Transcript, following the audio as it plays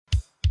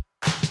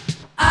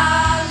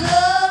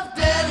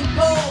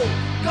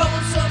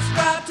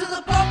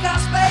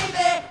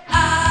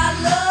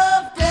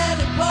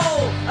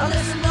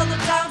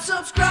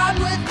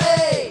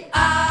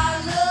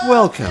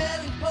Welcome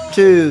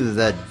to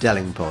the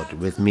Delingpole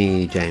with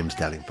me, James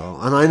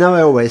Delingpole. And I know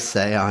I always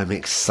say I'm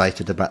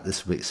excited about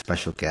this week's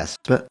special guest,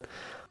 but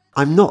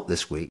I'm not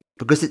this week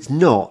because it's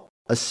not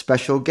a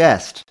special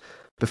guest.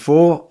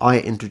 Before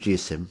I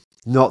introduce him,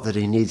 not that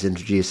he needs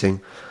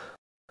introducing,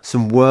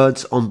 some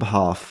words on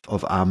behalf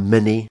of our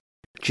many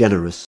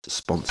generous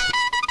sponsors.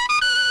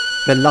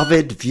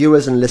 Beloved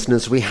viewers and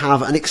listeners, we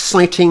have an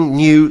exciting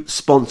new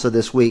sponsor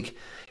this week.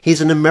 He's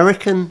an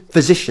American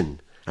physician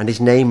and his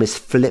name is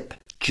Philip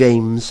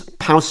James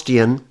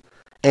Paustian,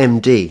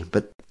 MD,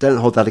 but don't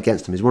hold that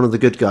against him. He's one of the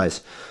good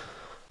guys.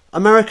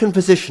 American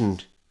physician,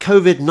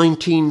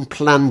 COVID-19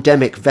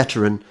 pandemic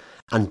veteran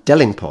and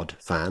Delingpole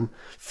fan,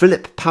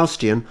 Philip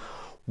Paustian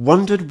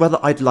wondered whether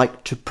I'd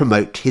like to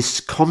promote his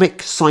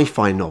comic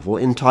sci-fi novel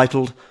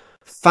entitled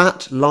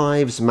Fat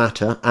Lives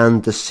Matter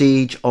and the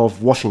Siege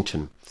of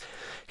Washington.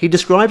 He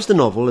describes the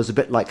novel as a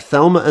bit like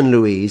Thelma and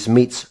Louise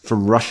meets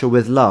From Russia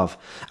with Love,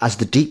 as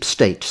the deep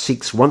state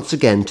seeks once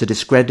again to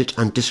discredit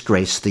and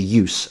disgrace the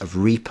use of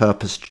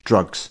repurposed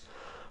drugs.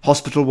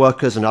 Hospital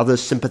workers and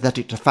others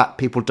sympathetic to fat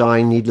people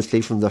dying needlessly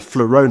from the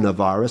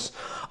coronavirus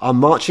are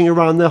marching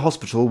around their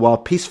hospital while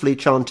peacefully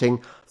chanting,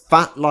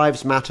 "Fat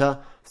Lives Matter,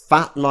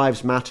 Fat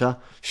Lives Matter,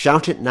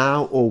 shout it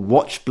now or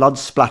watch blood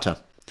splatter."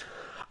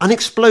 An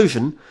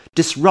explosion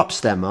disrupts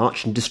their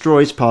march and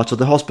destroys part of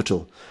the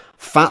hospital.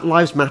 Fat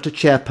Lives Matter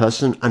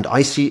chairperson and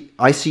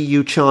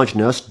ICU charge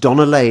nurse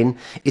Donna Lane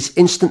is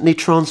instantly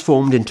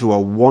transformed into a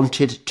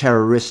wanted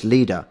terrorist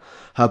leader.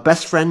 Her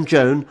best friend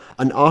Joan,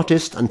 an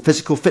artist and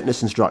physical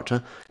fitness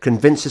instructor,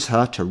 convinces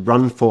her to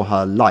run for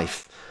her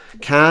life.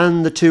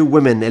 Can the two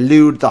women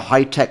elude the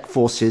high-tech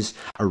forces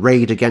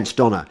arrayed against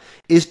Donna?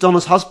 Is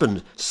Donna's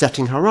husband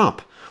setting her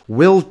up?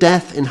 Will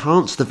death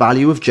enhance the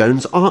value of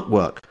Joan's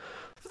artwork?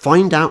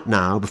 Find out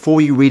now before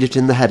you read it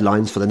in the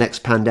headlines for the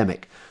next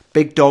pandemic.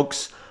 Big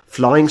dogs,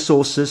 flying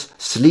saucers,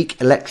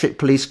 sleek electric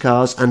police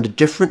cars, and a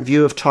different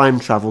view of time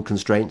travel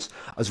constraints,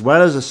 as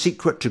well as a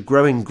secret to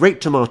growing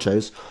great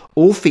tomatoes,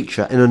 all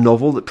feature in a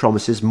novel that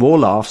promises more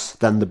laughs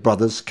than the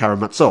Brothers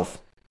Karamazov.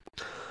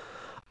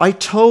 I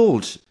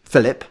told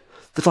Philip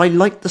that I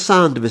liked the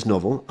sound of his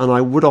novel, and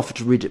I would offer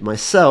to read it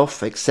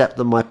myself, except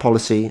that my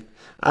policy,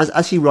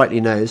 as he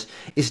rightly knows,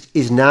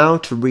 is now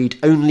to read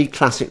only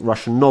classic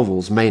Russian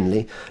novels,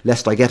 mainly,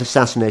 lest I get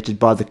assassinated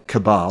by the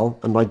cabal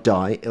and I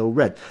die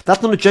ill-read.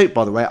 That's not a joke,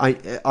 by the way.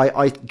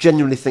 I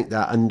genuinely think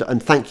that,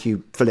 and thank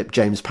you, Philip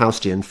James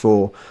Paustian,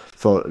 for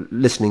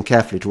listening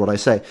carefully to what I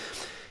say.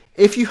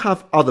 If you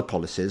have other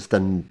policies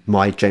than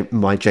my James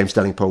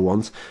Delingpole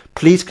ones,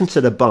 please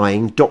consider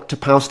buying Dr.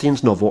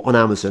 Paustian's novel on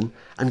Amazon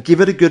and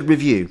give it a good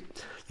review.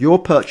 Your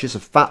purchase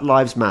of Fat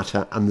Lives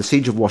Matter and the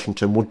Siege of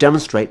Washington will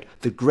demonstrate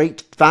the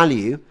great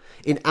value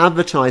in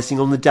advertising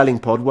on the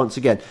Delingpole once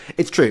again.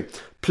 It's true.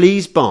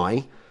 Please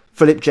buy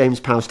Philip James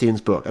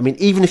Paustian's book. I mean,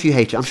 even if you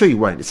hate it, I'm sure you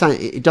won't.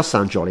 It does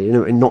sound jolly,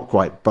 not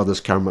quite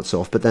Brothers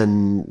Karamazov, but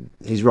then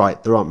he's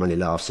right. There aren't many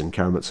laughs in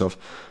Karamazov.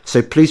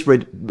 So please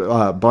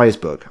buy his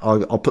book.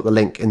 I'll put the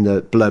link in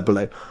the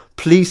below.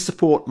 Please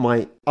support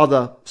my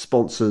other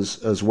sponsors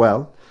as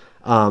well.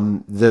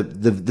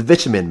 The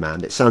Vitamin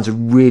Man. It sounds a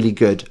really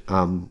good,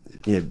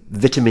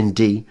 vitamin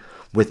D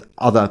with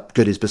other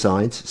goodies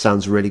besides.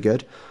 Sounds really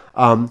good.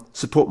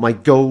 Support my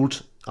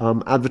gold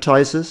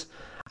advertisers,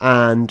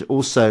 and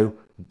also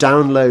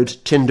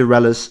download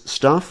Tinderella's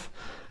stuff,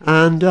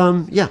 and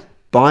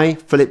buy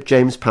Philip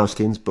James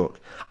Paustian's book.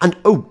 And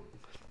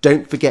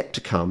don't forget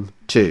to come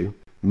to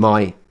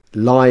my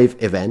live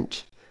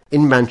event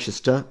in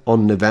Manchester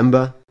on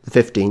November the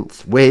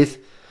 15th with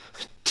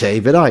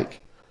David Icke.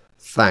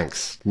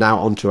 Thanks. Now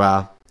on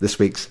to this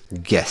week's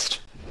guest.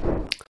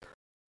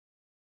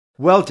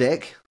 Well,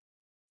 Dick.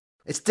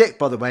 It's Dick,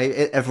 by the way,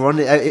 everyone.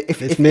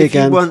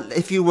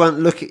 If you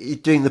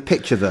weren't doing the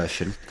picture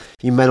version,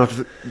 you may not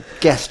have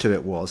guessed who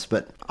it was,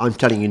 but I'm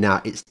telling you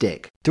now, it's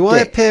Dick. Do I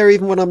appear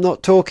even when I'm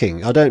not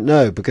talking? I don't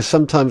know, because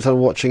sometimes I'm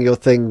watching your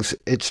things,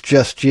 it's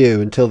just you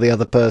until the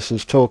other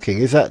person's talking.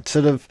 Is that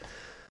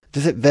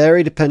does it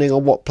vary depending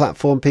on what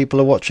platform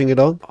people are watching it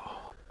on?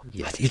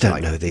 Yes, you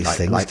don't know these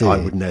things, do you? I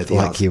would know the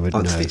answer you would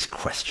to know these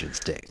questions,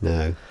 Dick.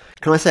 No.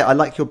 Can I say I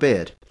like your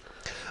beard?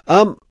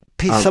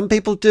 Some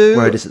people do.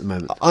 Where it is at the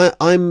moment.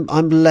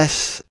 I'm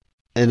less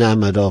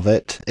enamoured of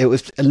it. It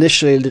was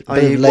initially a bit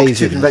of laziness.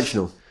 Too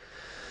conventional.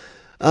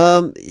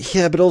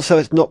 Yeah, but also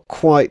it's not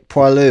quite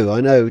poilu.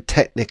 I know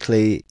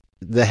technically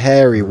the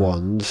hairy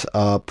ones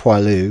are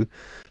poilu,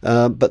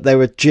 but they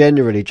were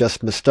generally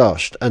just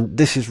moustached. And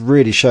this is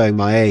really showing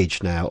my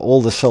age now,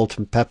 all the salt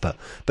and pepper.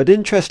 But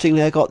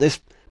interestingly, I got this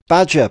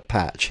badger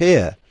patch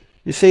here.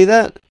 You see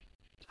that?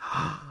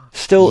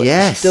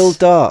 Still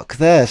dark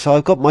there. So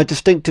I've got my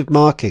distinctive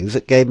markings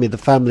that gave me the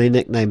family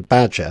nickname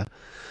Badger.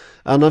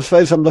 And I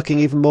suppose I'm looking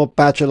even more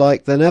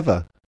badger-like than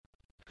ever.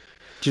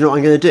 Do you know what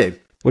I'm going to do?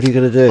 What are you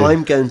going to do?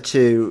 I'm going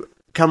to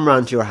come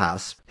round to your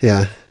house,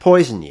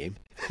 poison you,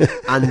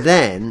 and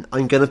then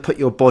I'm going to put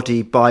your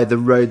body by the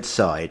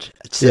roadside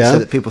so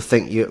that people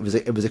think it was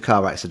a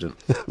car accident.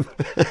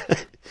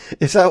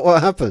 Is that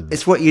what happened?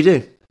 It's what you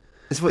do.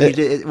 It's what you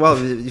do. Well,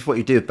 it's what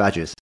you do with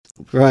badgers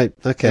Right,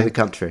 in okay. the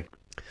country.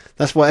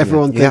 That's what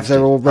everyone you thinks, have they're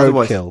to. all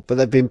Otherwise, roadkill, but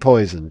they've been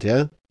poisoned,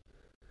 yeah?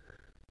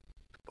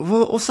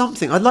 well, or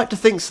something. I'd like to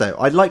think so.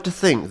 I'd like to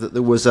think that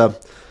there was a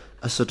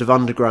sort of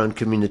underground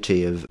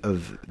community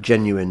of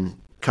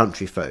genuine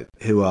country folk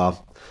who are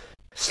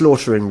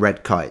slaughtering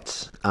red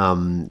kites,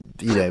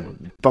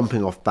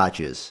 bumping off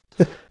badgers.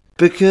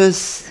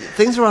 Because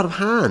things are out of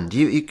hand.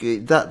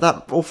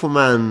 That awful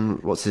man,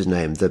 what's his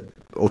name? The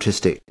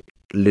autistic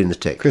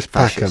lunatic, Chris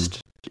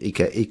fascist,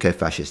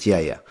 eco-fascist.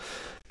 Yeah.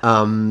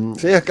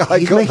 See, I got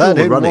he's making that all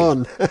the in running.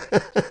 one.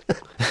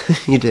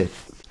 You did.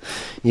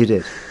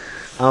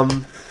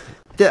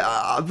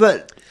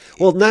 But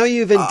Well, now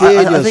you've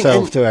endeared I think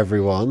yourself to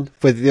everyone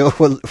with your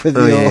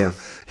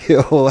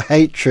your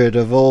hatred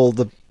of all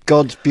the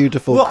God's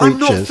beautiful creatures. I'm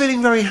not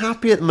feeling very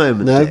happy at the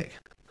moment, No? Dick.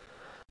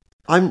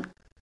 I'm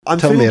Tell me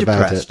feeling about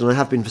depressed, it. and I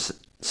have been for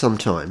some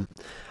time,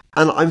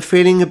 and I'm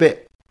feeling a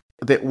bit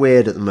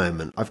weird at the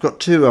moment. I've got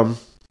to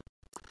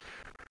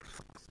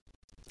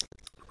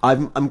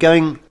I'm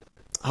going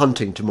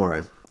hunting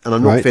tomorrow, and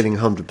I'm not Right. feeling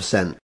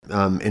 100%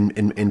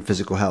 in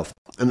physical health.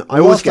 And I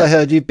Well, always last I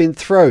heard you've been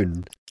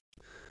thrown.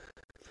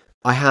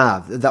 I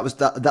have.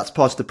 That's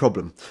part of the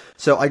problem.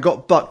 So I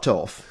got bucked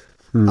off,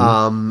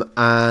 Hmm.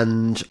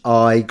 and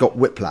I got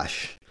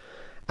whiplash,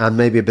 and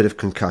maybe a bit of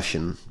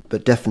concussion,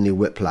 but definitely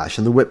whiplash.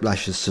 And the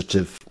whiplash has sort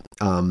of,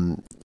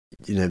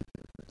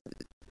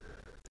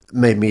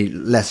 made me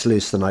less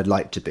loose than I'd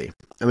like to be.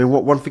 I mean,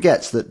 what one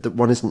forgets that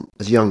one isn't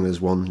as young as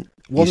one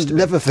One used to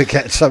never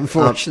forgets,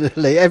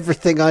 unfortunately.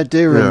 Everything I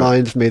do Yeah.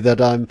 reminds me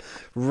that I'm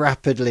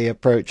rapidly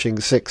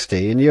approaching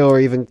 60, and you're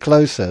even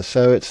closer.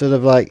 So it's sort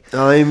of like, be.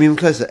 I'm even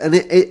closer, and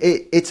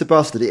it's a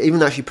bastard.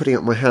 Even actually putting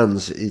up my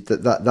hands,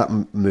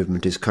 that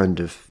movement is kind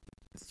of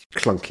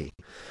clunky,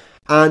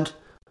 and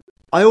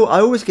I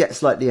always get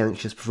slightly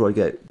anxious before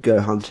I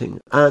go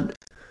hunting, and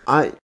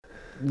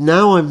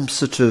I'm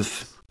sort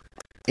of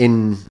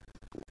in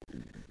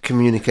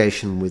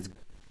communication with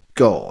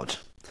God.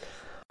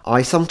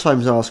 I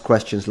sometimes ask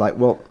questions like,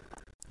 well,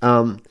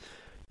 would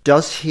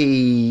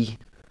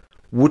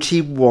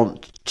he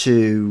want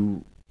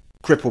to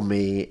cripple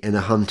me in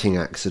a hunting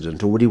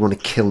accident, or would he want to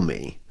kill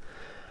me?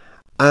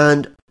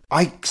 And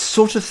I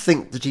sort of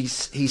think that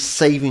he's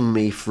saving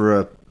me for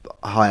a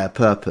higher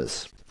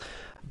purpose.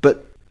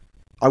 But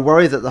I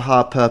worry that the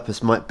higher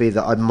purpose might be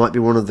that I might be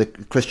one of the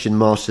Christian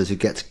martyrs who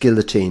gets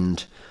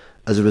guillotined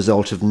as a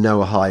result of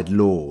Noahide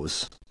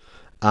laws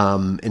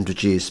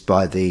introduced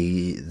by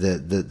the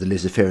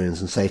Luciferians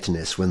and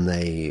Satanists when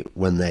they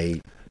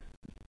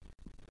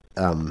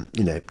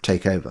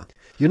take over.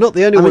 you're not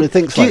the only I one mean, who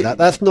thinks like that.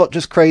 That's not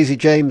just crazy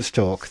James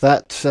talk.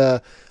 That's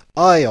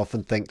I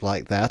often think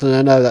like that, and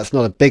I know that's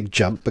not a big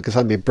jump because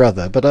I'm your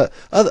brother, but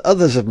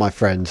others of my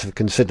friends have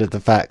considered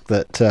the fact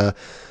that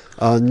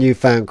our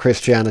newfound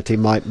Christianity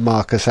might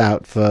mark us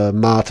out for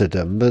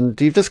martyrdom, and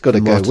you've just got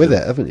to go with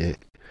it, haven't you?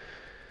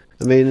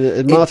 I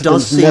mean,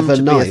 martyrdom's never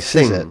nice,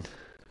 is it?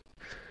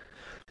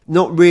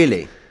 Not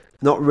really.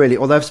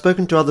 Although I've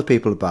spoken to other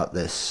people about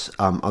this,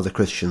 other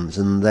Christians,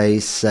 and they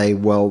say,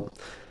 well,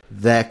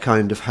 they're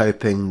kind of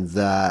hoping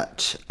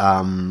that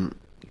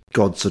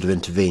God sort of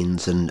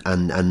intervenes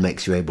and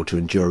makes you able to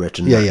endure it,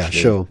 and Yeah,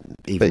 sure.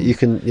 even, But you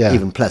can,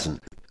 even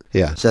pleasant.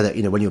 Yeah. So that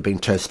when you're being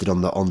toasted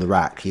on the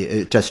rack,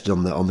 toasted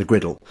on the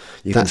griddle,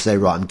 you can say,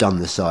 right, I'm done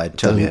this side.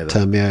 Turn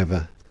me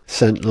over.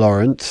 St.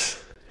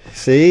 Lawrence,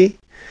 see,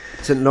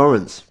 St.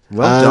 Lawrence,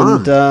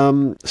 well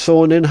done.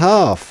 Sawn in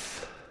half.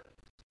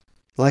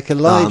 Like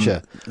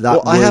Elijah.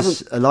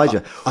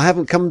 Elijah. I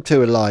haven't come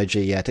to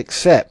Elijah yet,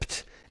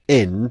 except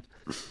in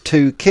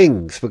 2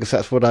 Kings, because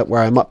that's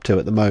where I'm up to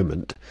at the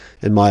moment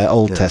in my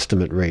Old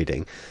Testament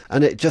reading,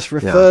 and it just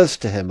refers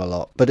to him a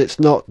lot, but it's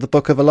not the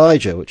book of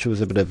Elijah, which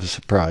was a bit of a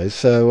surprise.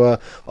 So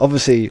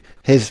obviously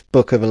his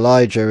book of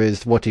Elijah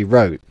is what he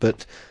wrote,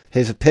 but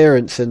his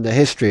appearance in the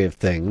history of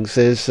things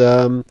is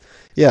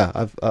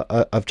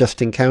I've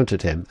just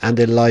encountered him, and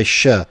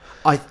Elisha.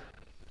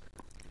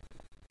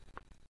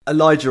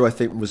 Elijah, I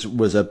think,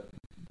 was a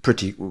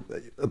pretty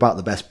about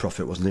the best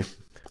prophet, wasn't he?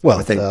 Well,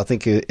 I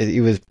think he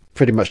was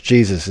pretty much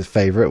Jesus'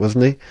 favourite,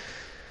 wasn't he?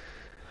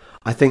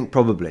 I think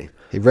probably.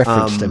 He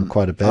referenced him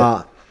quite a bit.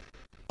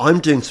 I'm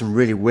doing some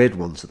really weird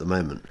ones at the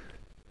moment.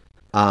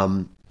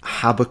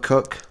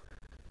 Habakkuk,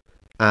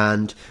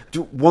 and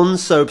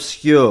ones so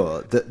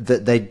obscure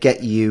that they'd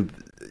get you,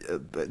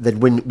 they'd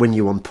win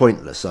you on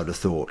pointless, I'd have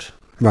thought.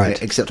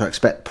 Right. Except I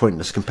expect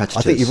pointless competitors.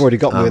 I think you've already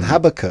got me with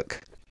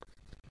Habakkuk.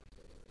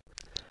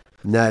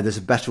 No, there's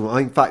a better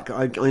one. In fact,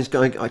 just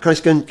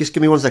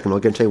give me 1 second. I'll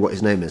go and tell you what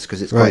his name is,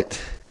 because it's right.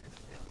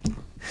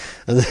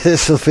 And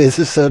this will be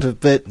the sort of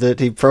bit that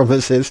he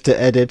promises to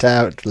edit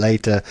out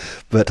later,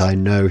 but I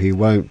know he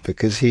won't,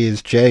 because he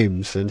is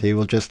James and he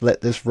will just let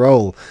this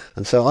roll.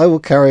 And so I will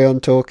carry on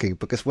talking,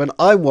 because when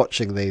I'm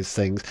watching these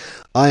things,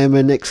 I am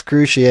in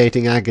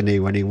excruciating agony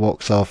when he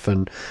walks off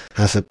and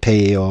has a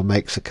pee or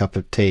makes a cup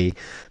of tea,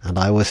 and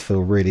I always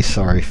feel really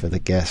sorry for the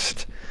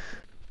guest.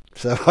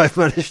 So I've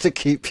managed to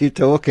keep you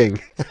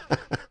talking.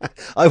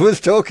 I was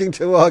talking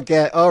to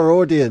our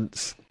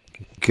audience.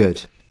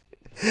 Good.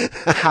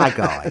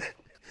 Haggai.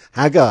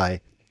 Haggai.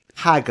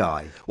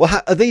 Haggai.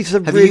 Well, these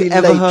are Have really you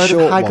ever late heard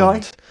short of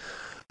Haggai?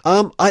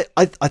 ones.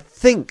 I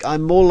think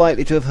I'm more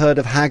likely to have heard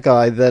of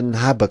Haggai than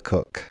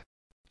Habakkuk.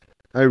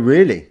 Oh,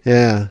 really?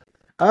 Yeah.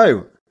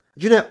 Oh,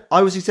 you know,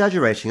 I was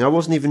exaggerating. I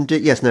wasn't even...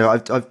 Yes, no,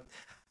 I've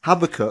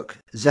Habakkuk,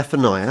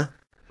 Zephaniah.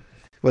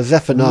 Well,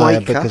 Zephaniah,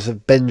 Micah. because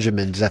of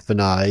Benjamin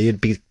Zephaniah,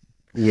 you'd be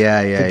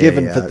Yeah,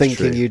 forgiven for that's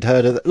thinking true. you'd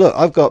heard of it. Look,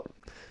 I've got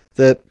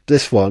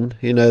this one,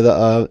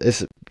 that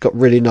it's got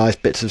really nice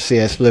bits of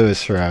C.S.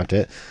 Lewis throughout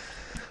it.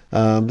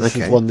 This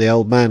is Okay. one the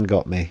old man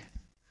got me.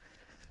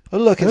 Oh,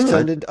 look, it's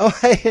turned into... Oh,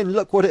 hey, and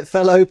look what it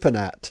fell open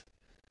at.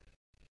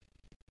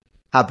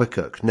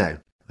 Habakkuk. No,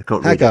 I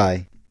can't read Haggai.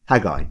 it.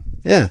 Haggai.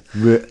 Yeah.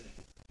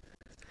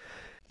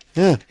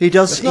 Yeah. He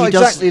does... It's not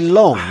exactly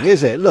long,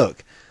 is it?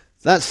 Look,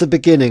 that's the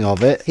beginning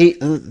of it.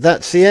 And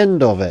that's the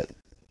end of it.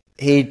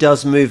 He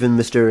does move in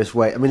mysterious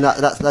way. I mean,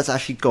 that's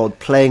actually God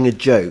playing a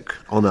joke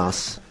on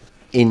us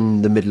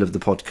in the middle of the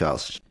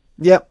podcast.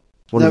 Yep.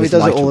 One of He his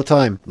does it all the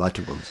time.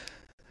 Lighter ones.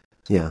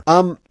 Yeah.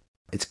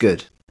 It's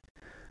good.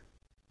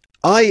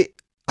 I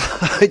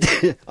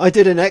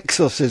did an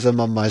exorcism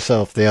on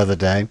myself the other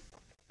day.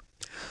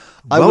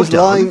 I Well was done.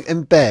 lying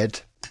in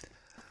bed,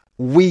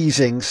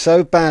 wheezing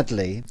so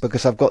badly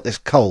because I've got this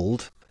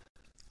cold.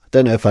 I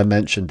don't know if I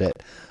mentioned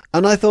it.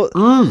 And I thought,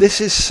 this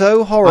is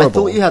so horrible. I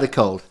thought you had a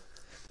cold.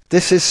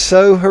 This is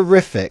so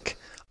horrific.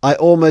 I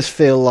almost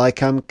feel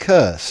like I'm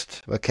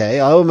cursed,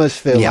 okay? I almost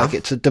feel like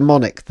it's a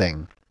demonic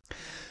thing.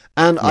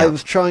 And I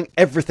was trying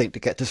everything to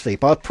get to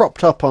sleep. I was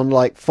propped up on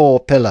like 4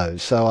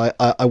 pillows, so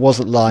I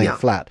wasn't lying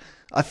flat.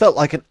 I felt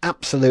like an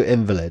absolute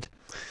invalid.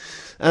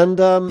 And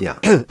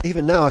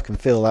even now I can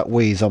feel that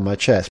wheeze on my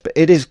chest, but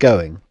it is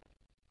going.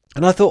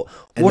 And I thought,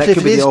 what if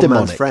it is the old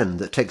demonic? man's friend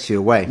that takes you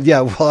away?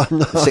 Yeah, well, I'm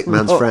not, The sick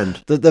man's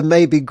friend. There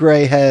may be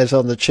grey hairs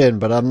on the chin,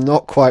 but I'm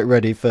not quite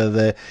ready for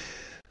the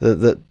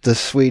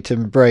sweet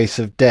embrace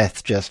of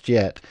death just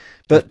yet.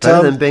 But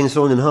Better than being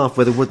sawn in half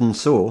with a wooden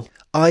saw.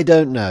 I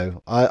don't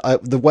know.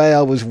 The way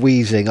I was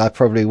wheezing, I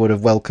probably would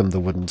have welcomed the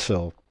wooden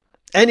saw.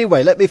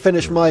 Anyway, let me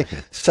finish my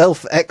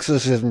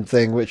self-exorcism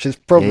thing, which is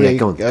probably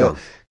Go on.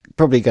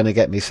 probably going to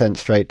get me sent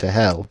straight to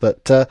hell.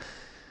 But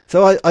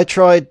so I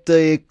tried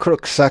the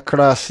crux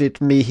sacrasit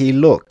mihi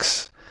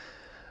lux,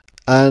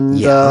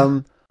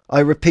 and I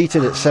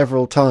repeated it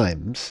several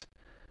times,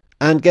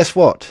 and guess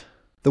what?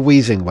 The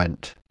wheezing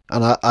went,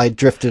 and I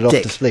drifted off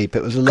to sleep.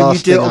 It was the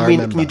last thing I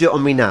remember. Can you do it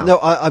on me now? No,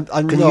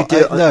 I'm Can not. you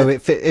do it? No,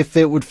 if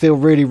it would feel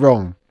really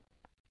wrong,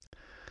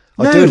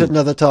 I'll do it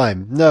another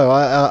time. No,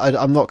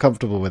 I'm not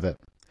comfortable with it.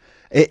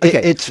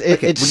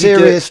 It's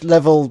serious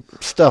level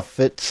stuff.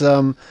 It's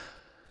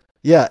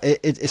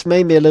it's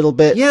made me a little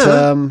bit.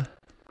 Yeah,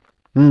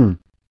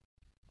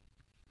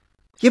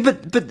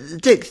 but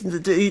Dick,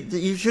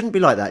 you shouldn't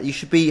be like that. You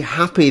should be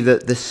happy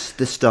that this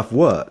stuff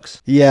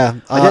works. Yeah,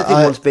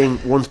 I don't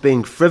think one's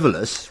being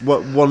frivolous.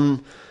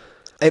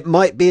 It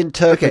might be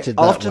interpreted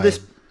that way.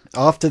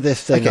 After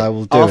this thing, I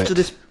will do it. After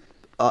this,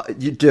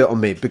 you do it on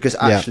me, because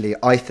actually,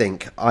 I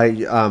think I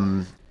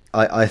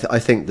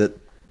think that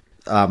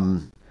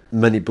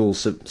many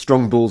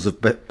strong bulls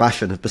of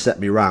Bashan have beset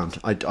me round.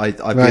 I've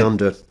been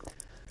under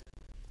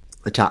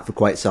attack for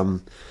quite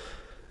some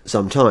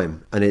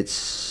time, and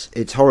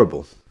it's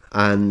horrible,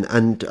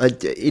 and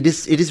it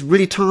is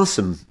really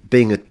tiresome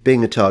being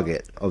a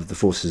target of the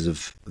forces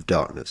of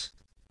darkness.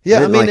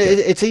 Yeah, I mean,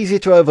 it's easy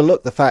to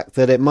overlook the fact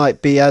that it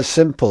might be as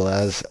simple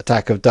as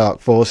attack of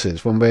dark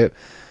forces when we're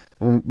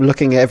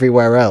looking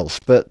everywhere else.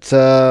 But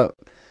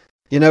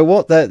you know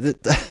what?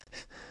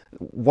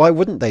 Why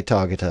wouldn't they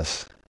target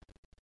us?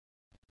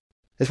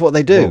 It's what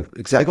they do. Well,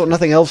 exactly. They've got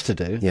nothing else to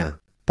do. Yeah.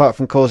 Apart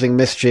from causing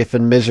mischief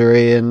and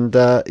misery and,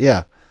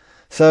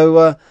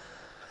 So,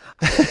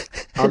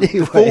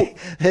 anyway,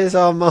 here's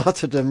our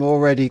martyrdom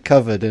already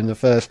covered in the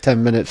first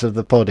 10 minutes of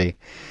the poddy.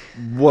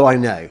 Well, I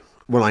know.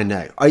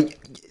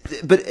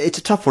 But it's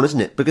a tough one,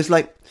 isn't it? Because,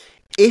 like,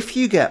 if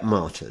you get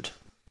martyred,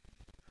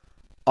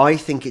 I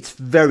think it's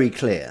very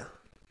clear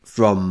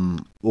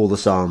from all the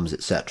Psalms,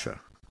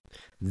 etc.,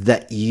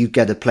 that you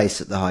get a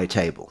place at the high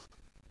table.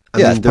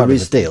 It's part of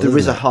the deal. There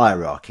is a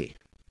hierarchy.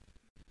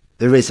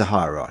 There is a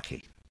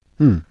hierarchy.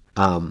 And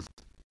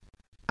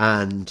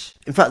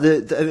in fact,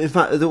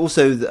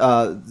 also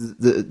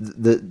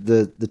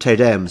the Te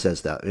Deum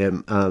says that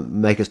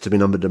make us to be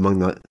numbered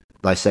among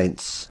thy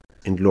saints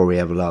in glory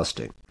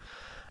everlasting.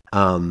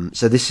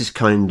 So this is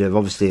kind of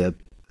obviously a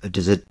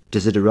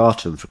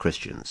desideratum for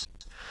Christians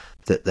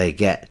that they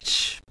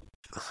get.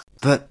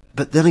 But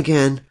then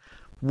again,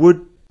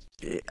 would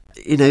a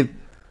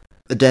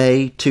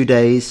day, 2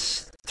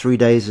 days, 3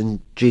 days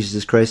in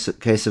Jesus'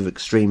 case of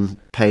extreme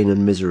pain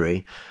and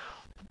misery,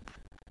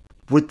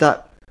 would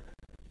that?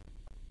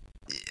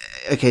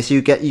 Okay, so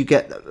you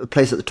get a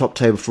place at the top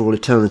table for all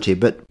eternity,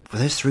 but for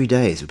those 3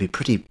 days, it would be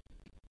pretty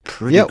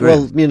Pretty Yeah,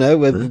 grim.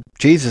 well, Huh?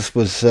 Jesus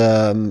was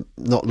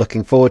not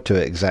looking forward to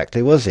it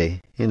exactly, was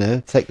he?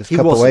 Take this He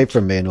cup away wasn't.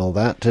 from me and all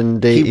that,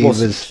 and He he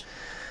was, wasn't.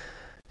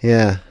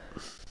 yeah.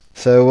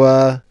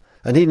 So,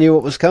 and he knew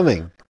what was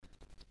coming.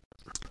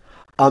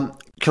 Can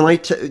I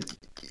tell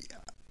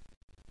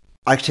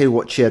you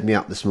what cheered me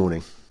up this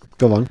morning?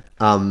 Go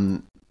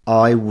on.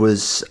 I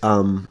was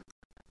on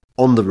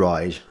the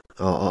ride,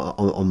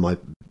 on my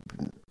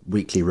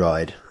weekly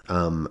ride,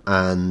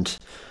 and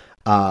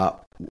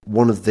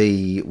one of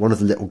the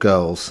little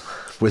girls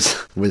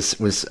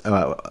was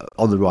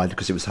on the ride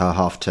because it was her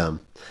half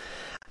term,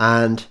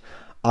 and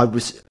I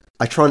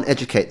try and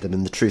educate them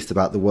in the truth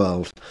about the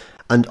world,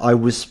 and I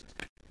was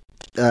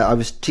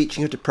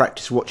teaching her to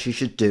practice what she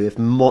should do if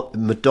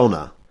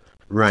Madonna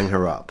rang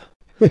her up,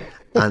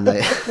 and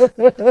they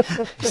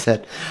he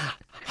said,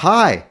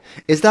 "Hi,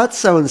 is that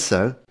so and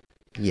so?"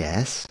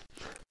 "Yes."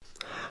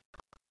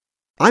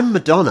 "I'm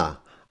Madonna.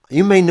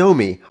 You may know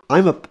me.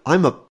 I'm a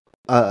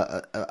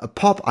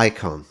pop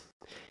icon."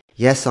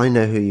 "Yes, I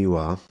know who you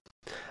are.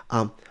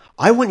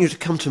 I want you to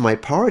come to my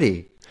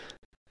party.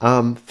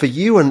 For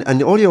you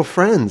and all your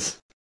friends."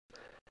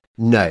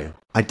 "No,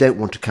 I don't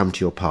want to come to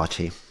your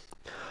party."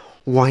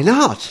 "Why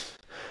not?"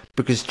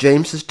 "Because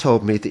James has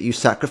told me that you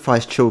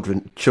sacrifice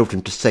children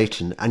to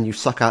Satan and you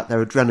suck out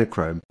their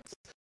adrenochrome."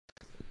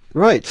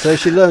 Right, so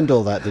she learned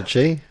all that, did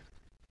she?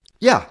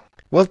 Yeah,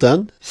 Well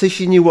done. so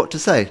she knew what to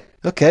say.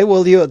 Okay,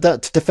 well,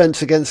 that's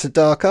defense against the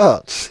dark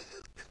arts.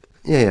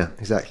 Yeah,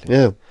 exactly.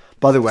 Yeah.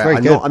 By the way, Very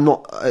I'm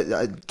not.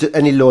 To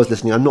any lawyers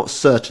listening, I'm not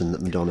certain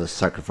that Madonna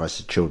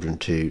sacrificed children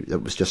to.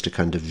 It was just a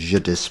kind of jeu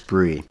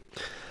d'esprit.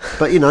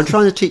 But I'm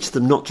trying to teach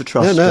them not to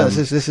trust. No,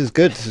 this is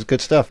good. This is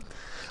good stuff.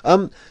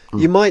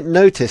 You might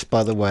notice,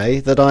 by the way,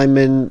 that I'm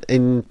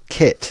in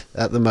kit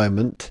at the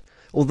moment.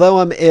 Although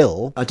I'm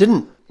ill. I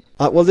didn't.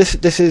 Well, this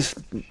is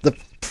the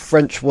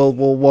French World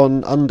War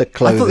One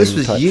underclothing. I thought this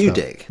was type you, stuff.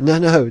 Dick.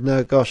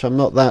 No. Gosh, I'm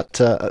not that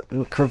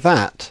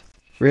cravat.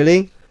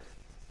 Really?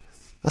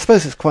 I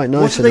suppose it's quite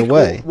nice in a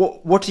way.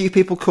 What do you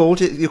people call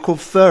it? You're called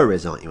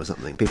furries, aren't you, or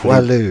something?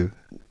 Poilu.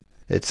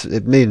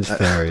 It means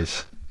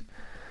fairies.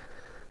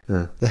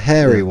 The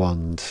hairy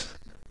ones.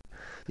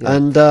 Yeah.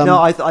 And no,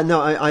 I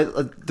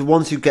the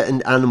ones who get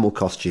in animal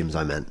costumes.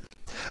 I meant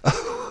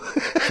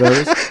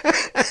furries.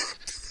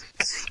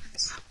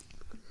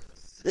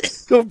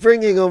 You're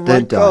bringing on my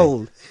Don't die.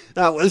 cold.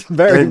 That was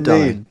very Don't die.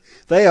 mean.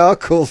 They are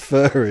called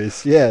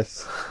furries,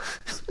 yes.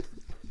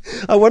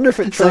 I wonder if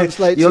it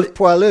translates as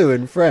poilu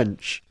in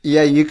French.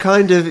 Yeah, you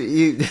kind of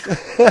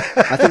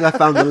I think I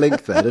found the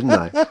link there, didn't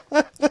I?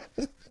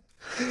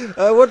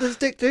 What does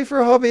Dick do for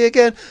a hobby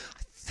again? I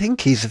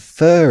think he's a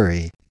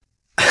furry.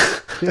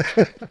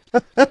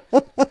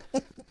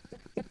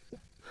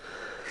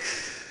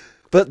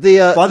 But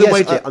By the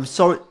way, Dick, I'm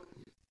sorry.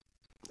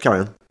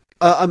 Carry on.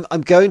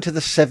 I'm going to the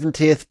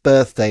 70th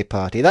birthday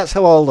party. That's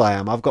how old I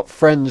am. I've got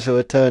friends who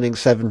are turning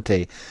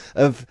 70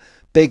 of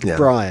Big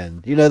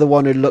Brian. You know, the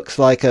one who looks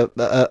like a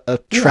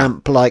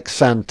tramp like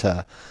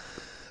Santa.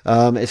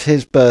 It's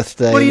his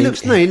birthday. Well, he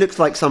looks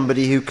like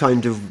somebody who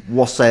kind of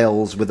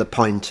wassails with a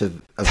pint of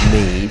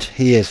mead.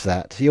 He is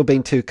that. You're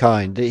being too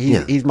kind.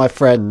 He's my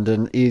friend,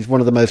 and he's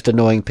one of the most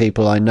annoying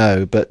people I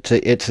know. But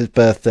it's his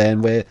birthday,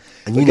 and we're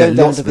going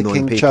down to the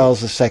King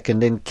Charles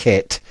II in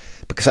kit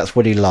because that's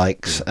what he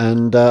likes.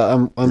 And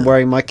I'm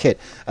wearing my kit.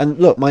 And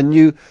look, my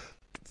new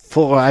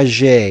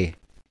fourragère.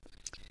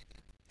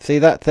 See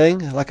that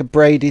thing, like a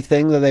Brady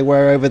thing that they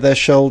wear over their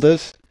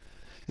shoulders?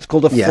 It's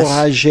called a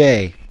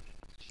fourragère.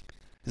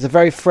 It's a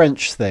very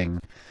French thing.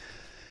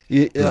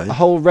 A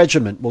whole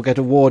regiment will get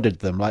awarded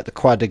them, like the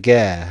Croix de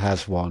Guerre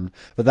has one,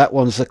 but that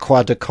one's the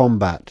Croix de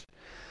Combat,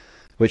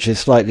 which is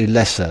slightly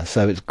lesser,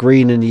 so it's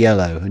green and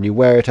yellow, and you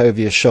wear it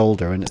over your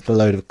shoulder, and it's a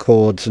load of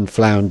cords and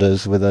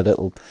flounders with a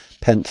little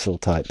pencil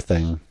type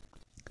thing.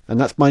 And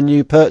that's my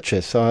new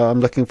purchase, so I'm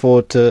looking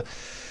forward to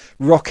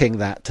rocking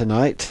that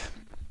tonight.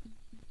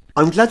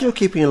 I'm glad you're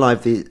keeping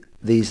alive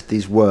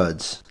these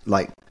words,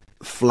 like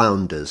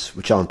flounders,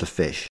 which aren't a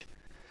fish.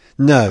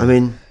 No. I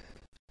mean,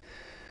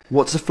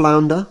 what's a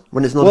flounder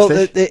when it's not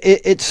a fish?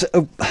 It's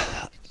a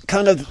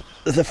kind of,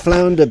 the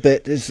flounder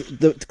bit is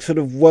the sort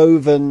of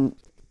woven,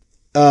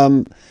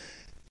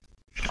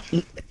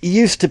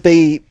 used to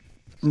be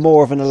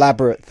more of an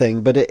elaborate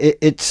thing, but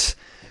it's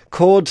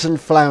cords and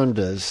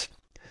flounders.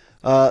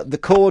 The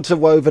cords are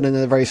woven in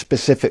a very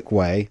specific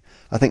way.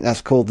 I think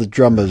that's called the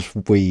drummer's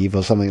weave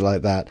or something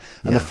like that.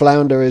 And the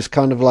flounder is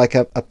kind of like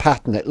a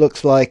pattern. It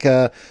looks like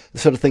the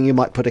sort of thing you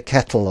might put a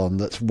kettle on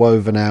that's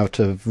woven out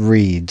of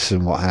reeds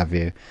and what have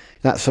you.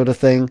 That sort of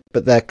thing.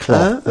 But they're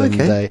cloth.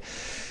 Okay.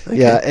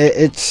 And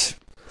it's...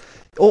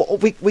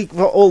 we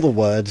got all the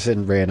words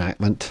in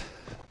reenactment.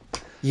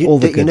 You know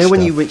when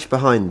stuff. you reached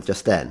behind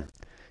just then?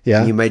 Yeah.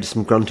 And you made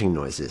some grunting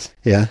noises.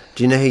 Yeah.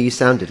 Do you know who you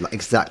sounded like?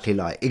 Exactly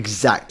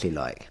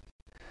like.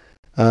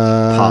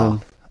 Pa.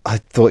 I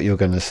thought you were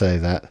going to say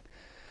that.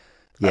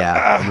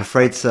 Yeah, I'm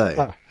afraid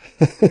so.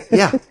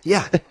 Yeah.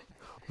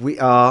 We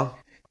are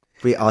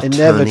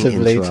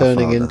inevitably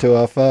turning into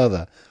our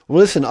father. Well,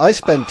 listen, I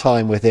spend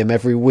time with him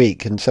every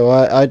week, and so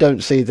I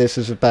don't see this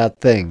as a bad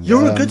thing.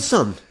 You're a good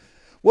son.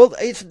 Well,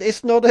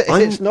 it's not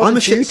I'm a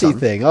a shit duty son.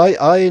 thing.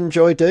 I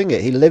enjoy doing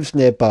it. He lives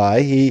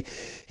nearby. He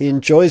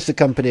enjoys the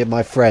company of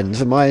my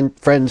friends, and my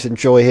friends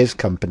enjoy his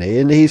company.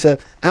 And he's an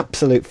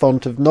absolute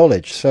font of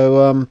knowledge.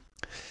 So,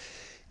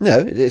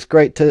 it's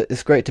great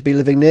to be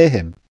living near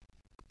him.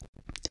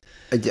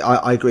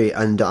 I agree,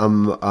 and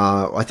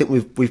I think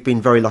we've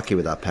been very lucky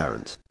with our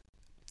parents.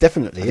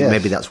 Definitely, yes.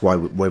 Maybe that's why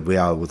we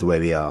are the way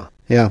we are.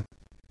 Yeah.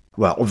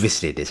 Well,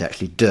 obviously it is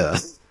actually. Duh.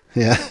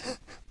 Yeah.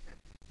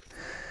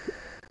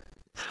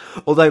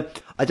 Although,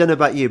 I don't know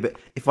about you, but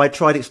if I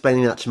tried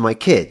explaining that to my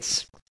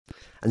kids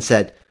and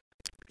said,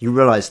 you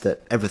realise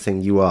that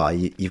everything you are,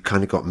 you've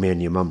kind of got me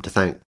and your mum to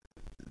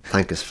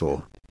thank us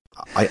for,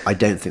 I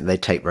don't think they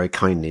take very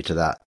kindly to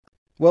that.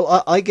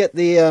 Well, I get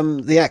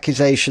the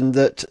accusation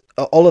that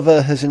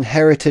Oliver has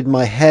inherited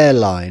my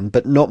hairline,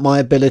 but not my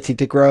ability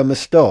to grow a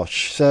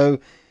moustache. So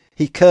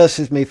he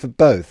curses me for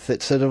both.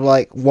 It's sort of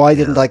like, why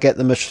didn't I get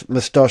the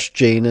moustache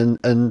gene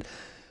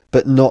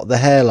but not the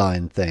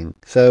hairline thing?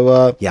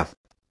 So yeah.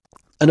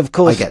 And of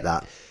course, I get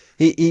that.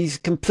 He's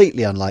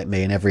completely unlike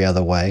me in every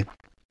other way.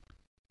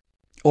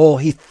 Or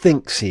he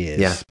thinks he is.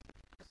 Yeah.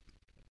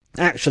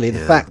 Actually,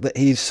 the fact that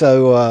he's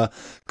so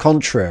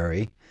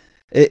contrary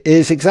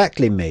is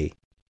exactly me.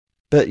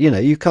 But,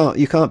 you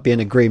can't be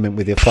in agreement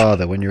with your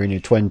father when you're in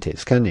your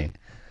 20s, can you?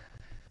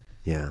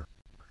 Yeah.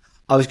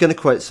 I was going to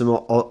quote some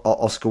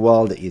Oscar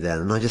Wilde at you then,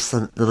 and I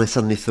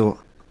suddenly thought,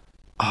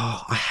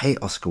 oh, I hate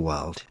Oscar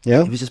Wilde.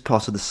 Yeah? He was just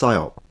part of the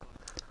psyop.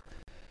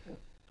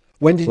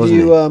 When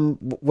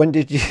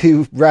did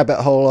you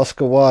rabbit hole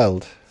Oscar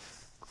Wilde?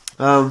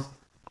 Well,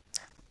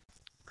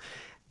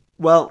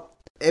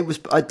 it was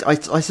I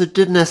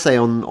did an essay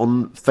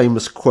on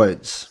famous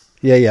quotes.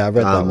 Yeah, I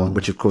read that one,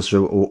 which of course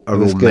are all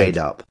made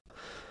up,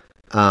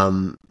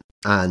 and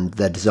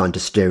they're designed to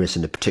steer us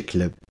in a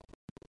particular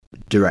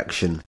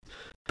direction,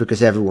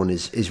 because everyone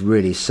is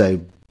really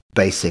so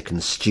basic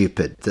and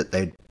stupid that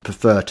they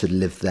prefer to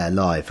live their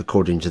life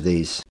according to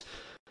these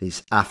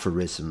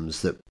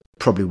aphorisms that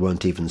probably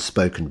weren't even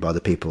spoken by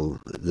the people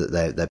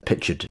that they're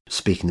pictured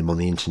speaking them on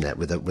the internet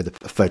with a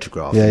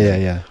photograph.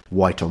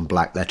 White on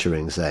black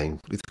lettering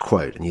saying with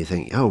quote, and you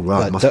think, oh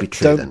right, it must be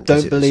true.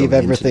 Don't believe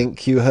everything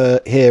you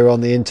hear on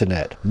the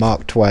internet.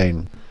 Mark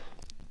Twain.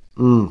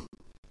 All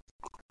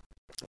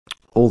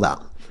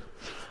that,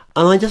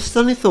 and I just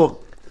suddenly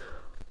thought,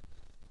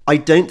 I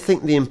don't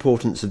think the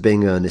importance of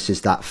being earnest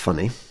is that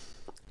funny.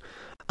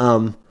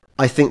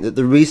 I think that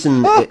the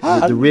reason,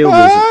 the real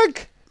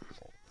reason.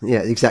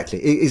 Yeah,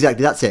 exactly.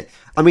 That's it.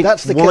 I mean,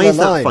 that's the why is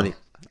line. that funny?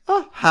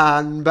 A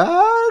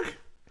handbag?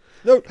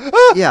 No.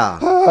 Yeah.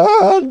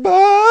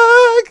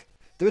 Handbag.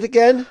 Do it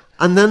again.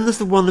 And then there's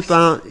the one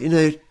about,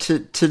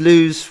 to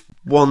lose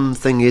one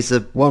thing is a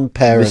one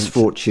parent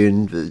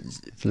misfortune. To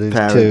lose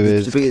two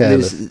is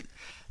careless.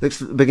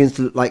 Begins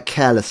to look like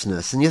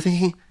carelessness, and you're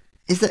thinking,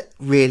 is that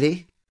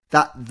really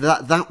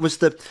that was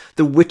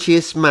the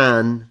wittiest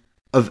man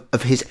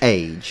of his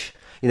age?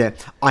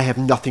 I have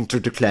nothing to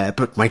declare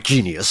but my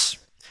genius.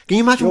 Can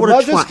you imagine Your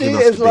what a twat Majesty he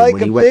must have is been like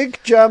when a he went... big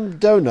jam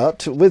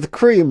donut with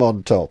cream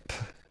on top.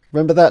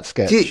 Remember that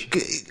sketch?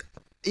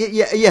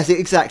 Yes,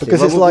 exactly.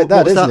 Because it's like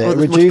that, isn't it? It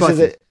reduces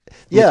it.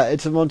 Yeah,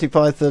 it's a Monty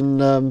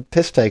Python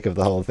piss take of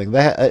the whole thing.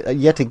 They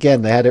yet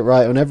again they had it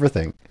right on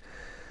everything.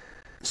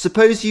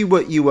 Suppose you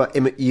were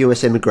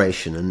U.S.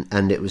 immigration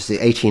and it was the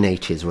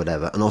 1880s or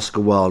whatever, and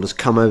Oscar Wilde has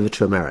come over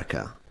to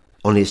America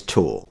on his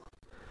tour,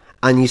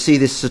 and you see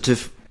this sort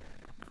of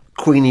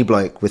queenie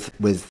bloke with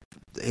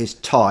his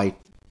tie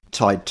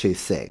tied too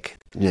thick,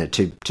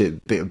 too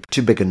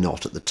big a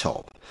knot at the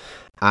top,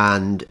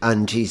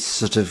 and he's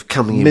sort of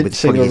coming in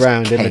mincing with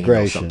around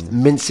immigration,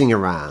 mincing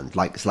around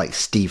like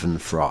Stephen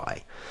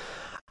Fry,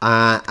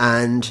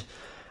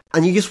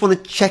 and you just want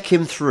to check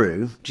him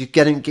through, just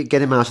get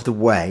him out of the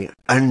way,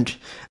 and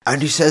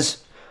he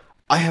says,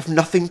 "I have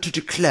nothing to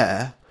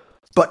declare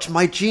but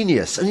my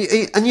genius," and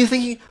you're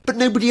thinking, but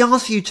nobody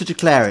asked you to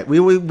declare it. We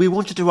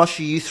wanted to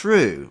usher you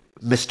through,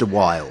 Mr.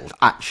 Wilde,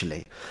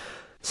 actually.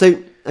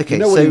 So, okay,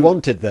 what he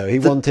wanted though? He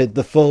wanted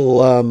the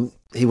full.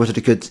 He wanted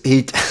a good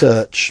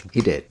search.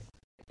 He did.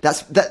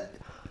 That,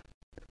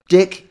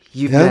 Dick.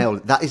 You've nailed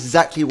it. That's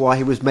exactly why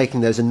he was making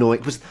those annoying.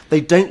 Because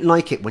they don't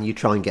like it when you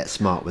try and get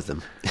smart with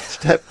them.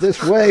 Step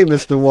this way,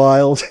 Mr.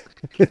 Wilde.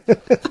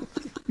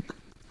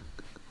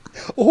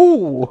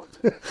 Oh.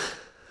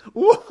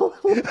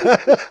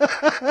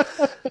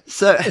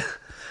 So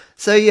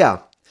yeah.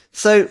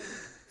 So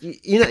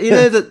you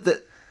know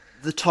that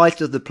the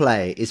title of the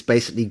play is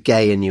basically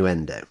gay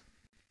innuendo.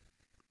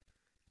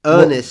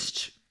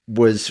 Earnest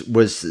was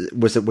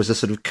a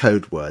sort of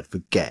code word for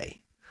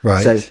gay.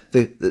 Right.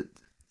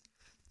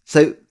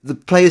 So the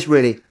play is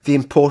really the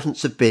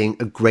importance of being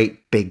a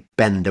great big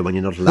bender when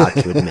you're not allowed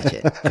to admit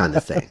it, kind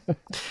of thing.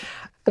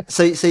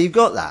 So you've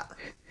got that,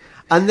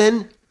 and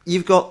then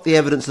you've got the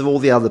evidence of all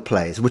the other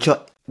plays, which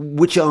are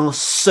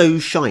so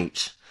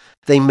shite.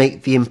 They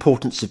make the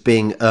importance of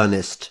being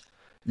earnest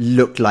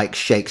looked like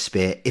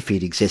Shakespeare if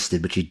he'd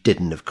existed, which he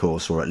didn't, of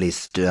course, or at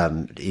least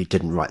he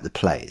didn't write the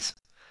plays.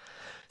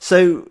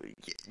 So,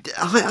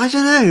 I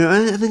don't know.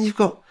 And then you've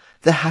got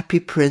The Happy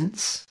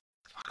Prince.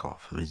 Fuck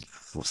off. I mean,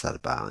 what's that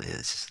about? Yeah,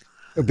 it's just...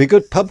 It'd be a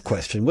good pub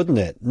question, wouldn't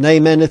it?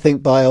 Name anything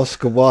by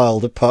Oscar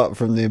Wilde apart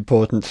from The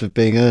Importance of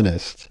Being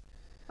Earnest.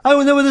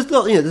 Oh no, well, there's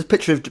not. There's a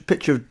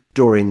picture of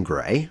Dorian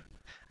Gray,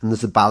 and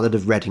there's the Ballad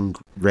of Reading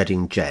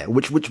Jail,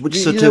 which sort of.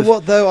 You know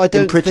what though? I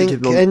don't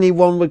think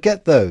anyone would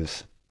get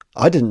those.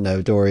 I didn't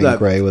know Dorian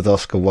Gray with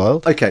Oscar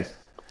Wilde. Okay.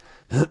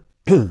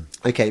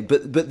 Okay,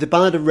 but the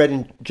Ballad of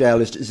Reading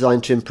Jail is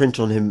designed to print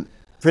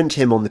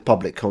him on the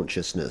public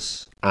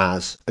consciousness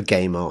as a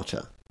gay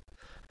martyr.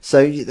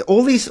 So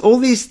all these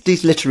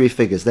literary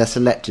figures, they're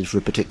selected for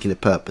a particular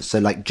purpose. So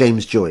like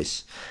James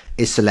Joyce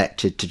is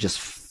selected to just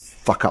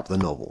fuck up the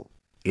novel,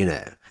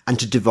 and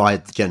to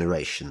divide the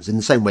generations in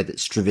the same way that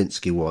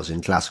Stravinsky was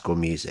in classical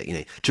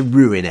music, to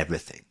ruin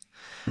everything.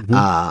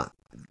 Mm-hmm.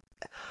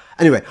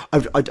 Anyway,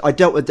 I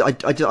dealt with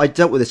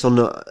this on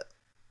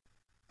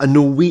I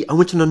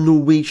went on a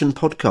Norwegian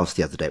podcast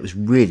the other day. It was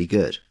really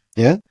good.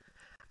 Yeah.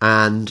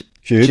 And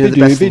do you know the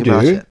best thing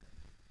about it?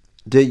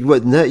 It was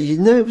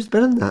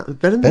better than that.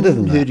 Better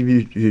than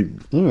that.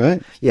 All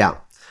right. Yeah.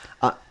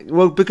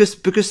 Well,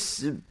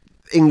 because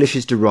English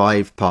is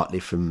derived partly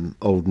from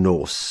Old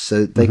Norse,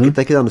 so they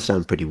could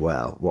understand pretty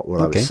well what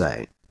I was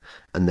saying,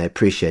 and they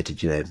appreciated,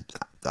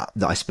 that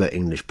I spoke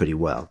English pretty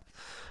well.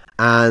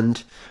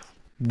 And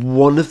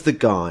one of the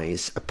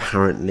guys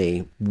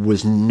apparently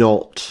was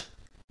not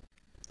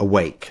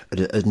awake,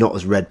 not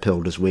as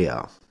red-pilled as we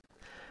are.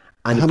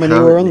 And how many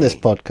were on this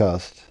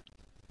podcast?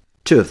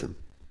 2 of them.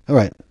 All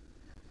right.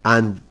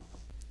 And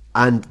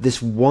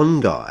this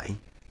one guy,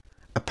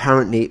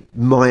 apparently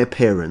my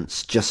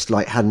appearance just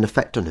like had an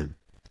effect on him.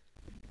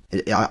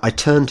 I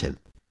turned him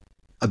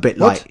a bit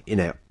like,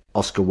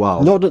 Oscar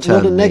Wilde. Not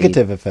a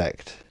negative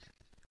effect.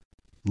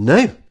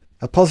 No.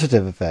 A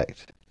positive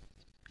effect.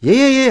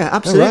 Yeah,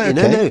 absolutely. Oh, right,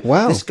 okay. No.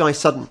 Wow. This guy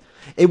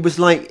it was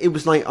like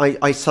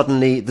I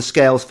suddenly, the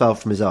scales fell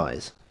from his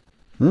eyes.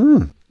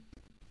 Hmm.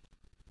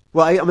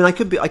 Well, I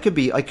could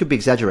be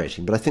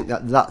exaggerating, but I think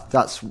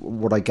that's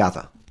what I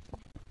gather.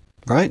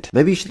 Right.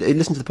 Maybe you should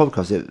listen to the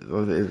podcast.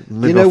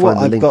 You know what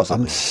I've got?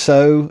 I'm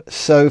so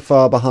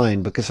far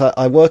behind because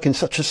I work in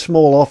such a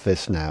small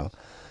office now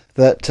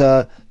that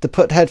to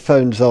put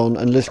headphones on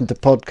and listen to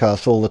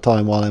podcasts all the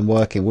time while I'm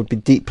working would be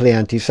deeply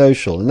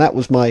antisocial, and that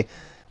was my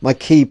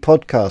key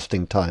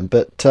podcasting time.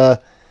 But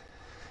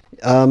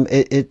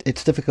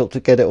it's difficult to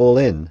get it all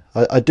in.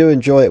 I do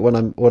enjoy it when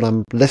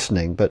I'm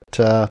listening, but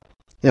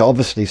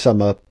obviously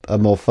some are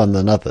more fun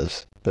than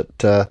others.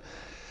 But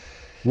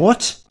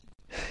what?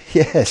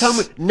 Yes. Tell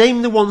me,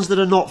 name the ones that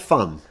are not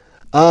fun.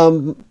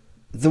 The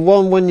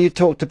one when you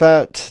talked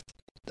about,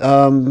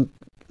 there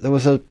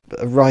was a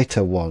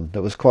writer one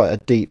that was quite a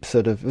deep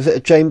sort of, was it a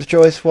James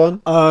Joyce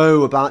one?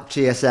 Oh, about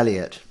T.S.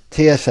 Eliot.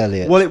 T.S.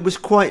 Eliot. Well, it was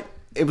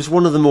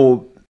one of the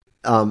more,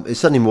 it's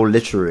certainly more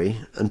literary,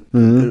 and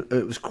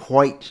it was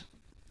quite,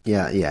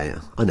 yeah,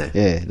 I know.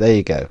 Yeah, there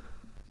you go.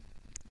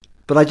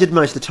 But I did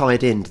manage to tie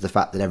it into the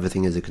fact that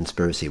everything is a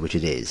conspiracy, which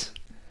it is.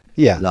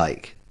 Yeah.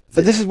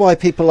 But this is why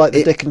people like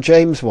the Dick and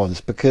James ones,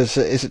 because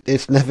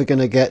it's never going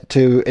to get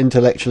too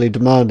intellectually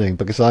demanding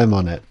because I'm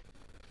on it.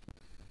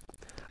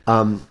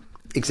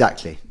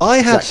 Exactly. I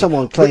had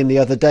someone claim the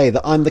other day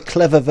that I'm the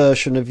clever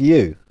version of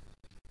you.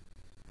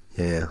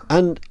 Yeah.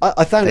 And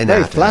I found it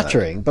very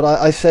flattering, but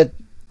I said,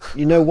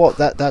 you know what,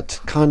 that's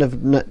kind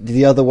of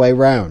the other way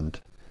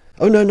round.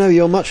 Oh, no,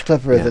 you're much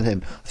cleverer than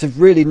him. I said,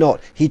 really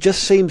not. He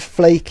just seems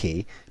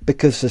flaky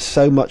because there's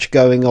so much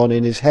going on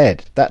in his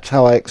head. That's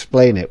how I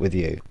explain it with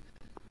you.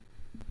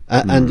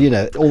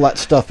 And all that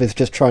stuff is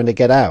just trying to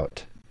get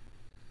out.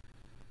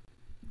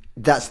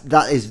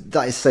 That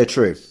is so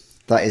true.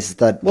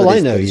 Well, I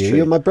know you.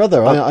 You're my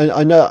brother.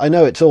 I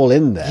know it's all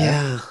in there.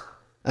 Yeah.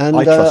 And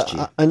I trust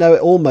you. I know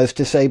it almost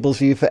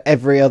disables you for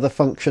every other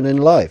function in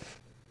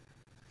life.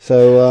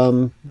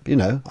 So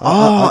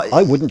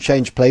I wouldn't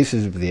change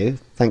places with you.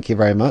 Thank you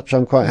very much.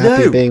 I'm quite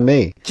happy being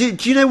me. Do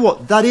you know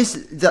what that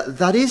is?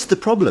 That is the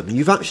problem.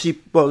 You've actually,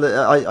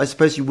 I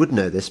suppose you would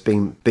know this,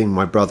 being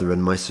my brother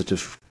and my sort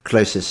of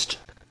closest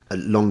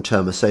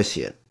long-term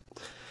associate.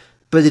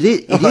 But it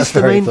is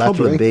the main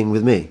problem being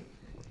with me.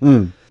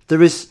 Mm.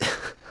 There is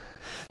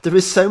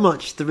so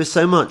much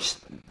so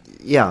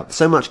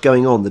much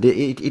going on that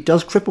it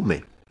does cripple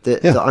me.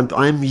 That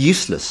I'm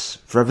useless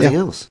for everything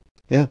else.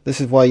 Yeah,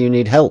 this is why you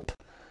need help.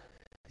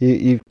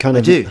 You kind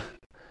of do.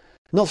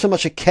 Not so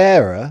much a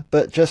carer,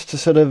 but just a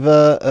sort of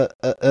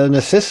an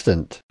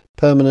assistant,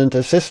 permanent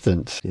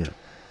assistant.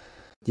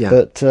 Yeah.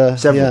 But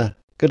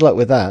good luck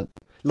with that.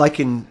 Like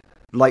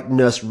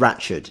Nurse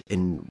Ratched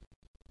in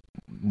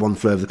One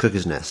Flew Over the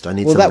Cuckoo's Nest. I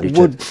need somebody that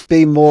would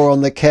be more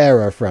on the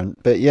carer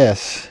front, but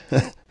yes.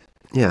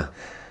 Yeah.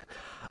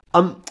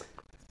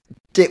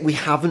 Dick, we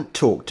haven't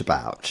talked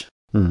about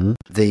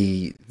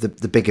the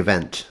big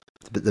event,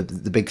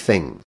 the big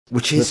thing,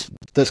 which is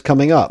that's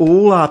coming up.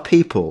 All our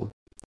people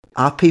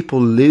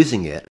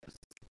losing it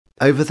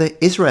over the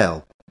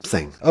Israel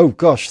thing. Oh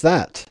gosh,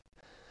 that.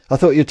 I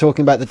thought you were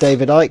talking about the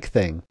David Icke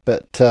thing,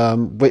 but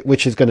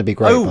which is going to be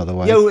great, by the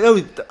way.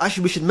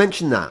 Actually, we should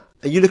mention that.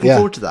 Are you looking Yeah.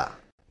 forward to that?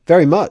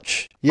 Very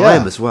much. Yeah. I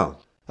am as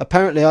well.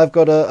 Apparently, I've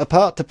got a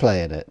part to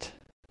play in it.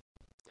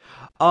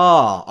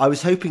 I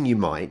was hoping you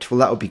might. Well,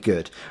 that would be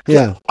good.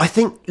 Yeah. I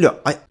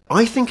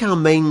think our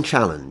main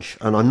challenge,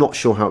 and I'm not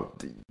sure how.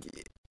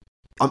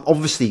 I'm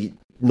obviously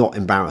not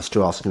embarrassed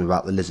to ask him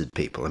about the lizard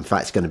people. In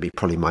fact, it's going to be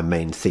probably my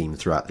main theme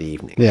throughout the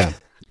evening. Yeah.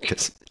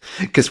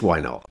 Because why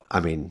not? I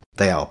mean,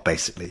 they are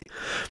basically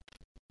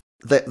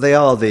they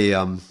are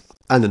the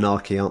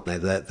Anunnaki, aren't they?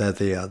 They're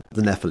the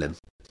Nephilim.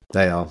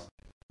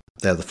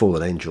 They're the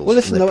fallen angels. Well,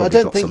 listen, I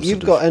don't think you've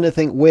got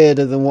anything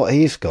weirder than what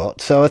he's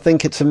got. So I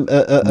think it's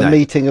a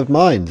meeting of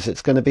minds.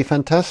 It's going to be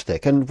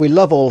fantastic, and we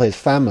love all his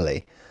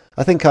family.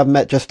 I think I've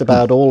met just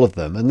about all of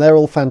them, and they're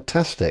all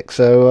fantastic.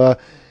 So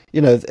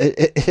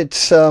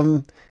it's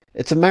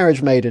a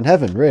marriage made in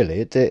heaven,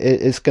 really.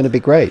 It's going to be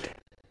great.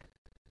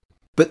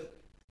 But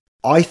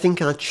I think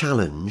our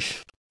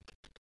challenge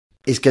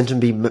is going to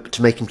be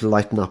to make him to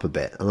lighten up a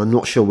bit, and I'm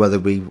not sure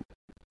whether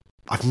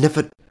I've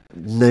never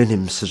known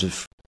him sort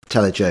of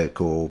tell a joke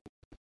or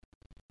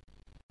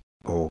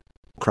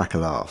crack a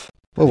laugh.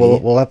 Well,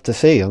 we'll have to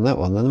see on that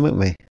one then, won't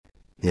we?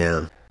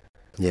 Yeah.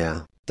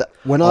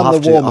 When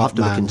I'm the warm-up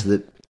look into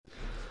the.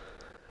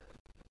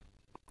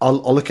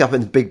 I'll look up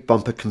in the big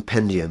bumper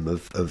compendium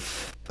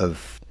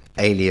of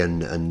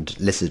alien and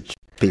lizard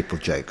people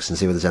jokes and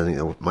see whether there's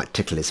anything that might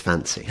tickle his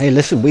fancy. Hey,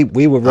 listen,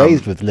 we were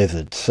raised with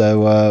lizards,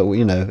 so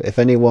if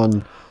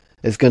anyone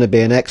is going to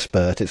be an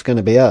expert, it's going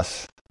to be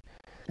us.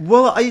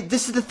 Well,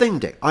 this is the thing,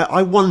 Dick.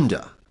 I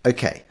wonder.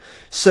 Okay,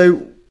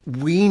 so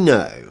we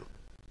know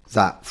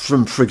that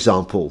from, for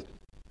example,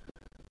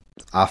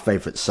 our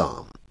favourite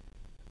psalm,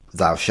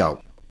 "Thou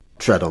shalt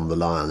tread on the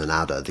lion and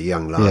adder, the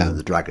young lion and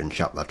the dragon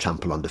shalt thou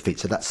trample under feet."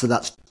 So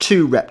that's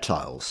two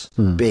reptiles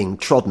being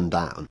trodden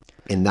down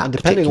in that. And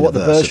depending on what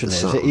the version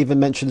is, it even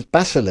mentions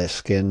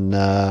basilisk in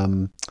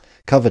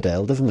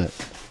Coverdale, doesn't it?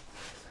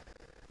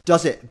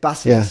 Does it?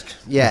 Basilisk?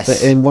 Yeah.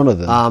 Yes. In one of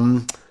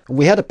them.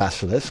 We had a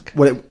basilisk.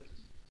 Well,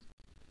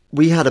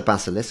 we had a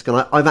basilisk,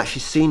 and I've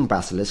actually seen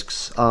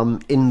basilisks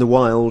in the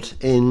wild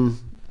in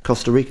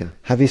Costa Rica.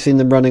 Have you seen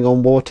them running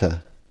on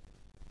water?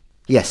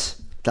 Yes,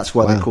 that's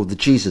why they're called the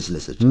Jesus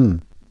lizard.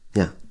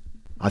 Yeah,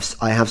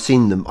 I have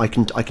seen them. I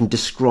can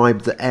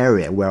describe the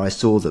area where I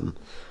saw them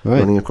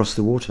running across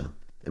the water.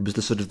 It was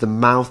the sort of the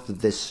mouth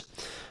of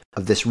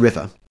this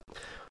river,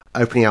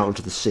 opening out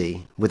onto the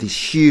sea with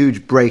these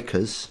huge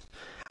breakers,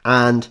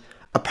 and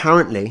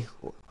apparently,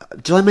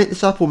 did I make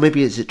this up or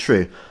maybe is it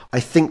true? I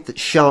think that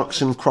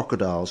sharks and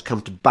crocodiles come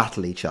to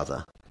battle each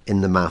other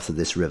in the mouth of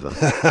this river.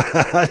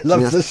 I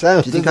love the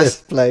sound of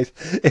this place.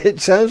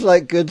 It sounds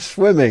like good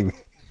swimming.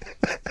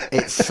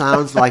 It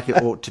sounds like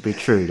it ought to be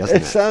true, doesn't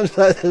it? It sounds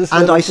like the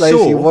sort of place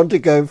you want to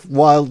go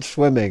wild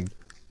swimming.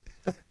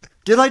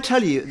 Did I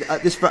tell you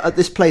at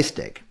this place,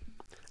 Dick,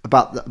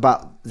 about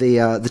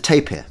the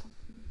tapir?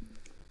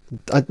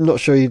 I'm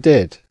not sure you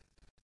did,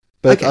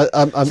 but okay.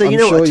 I'm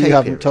sure you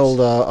haven't told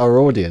our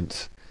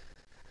audience.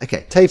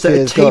 Okay, so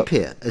a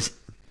tapir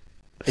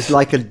is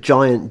like a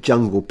giant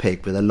jungle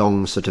pig with a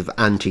long sort of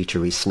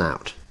anteatery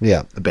snout.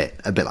 Yeah, a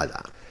bit like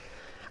that.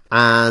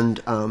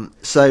 And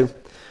so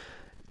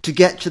to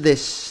get to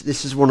this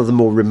is one of the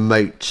more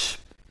remote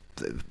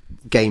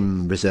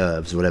game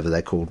reserves, or whatever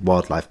they're called,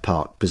 wildlife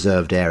park,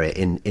 preserved area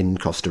in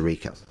Costa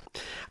Rica.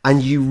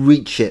 And you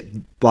reach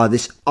it by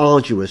this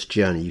arduous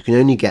journey. You can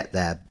only get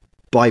there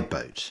by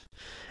boat.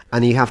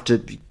 And you have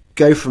to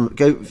go for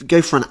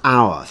an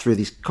hour through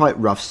these quite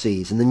rough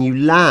seas, and then you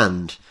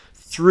land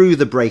through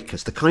the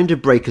breakers, the kind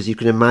of breakers you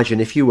can imagine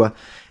if your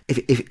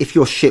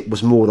ship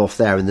was moored off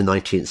there in the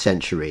 19th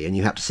century and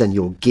you had to send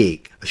your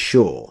gig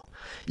ashore.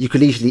 You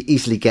could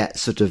easily get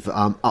sort of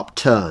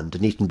upturned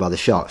and eaten by the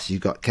sharks. You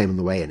came on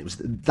the way in. It was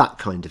that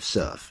kind of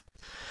surf.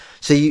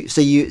 So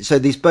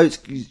these boats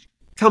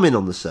come in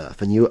on the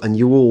surf, and you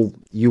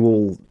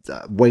all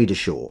wade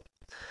ashore,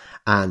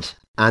 and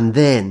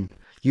then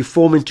you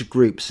form into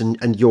groups,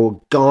 and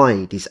your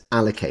guide is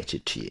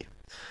allocated to you.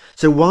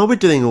 So while we're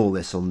doing all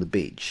this on the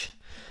beach,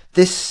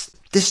 this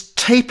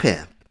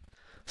tapir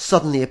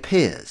suddenly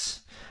appears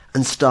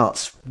and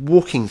starts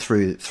walking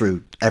through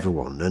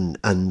everyone,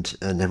 and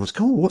everyone's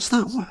going, "Oh, what's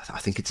that?" "Well, I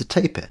think it's a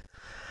tapir."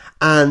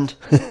 And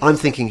I'm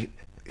thinking,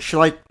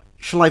 shall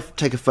I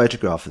take a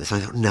photograph of this?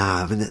 And I thought, no,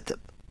 I mean, the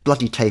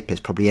bloody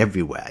tapirs probably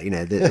everywhere. You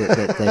know,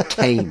 they're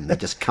tame. They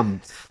just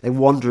come, they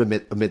wander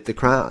amid the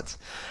crowds.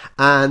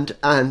 And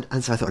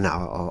so I thought,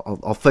 no,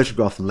 I'll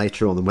photograph them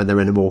later on when they're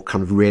in a more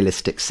kind of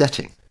realistic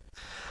setting.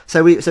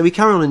 So we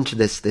carry on into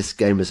this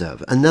game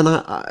reserve, and then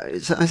I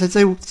said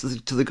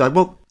to the guy,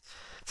 "Well,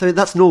 so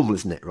that's normal,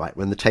 isn't it? Right,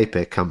 when the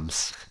tapir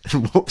comes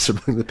and walks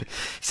among the people."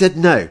 He said,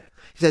 "No."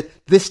 He said,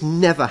 "This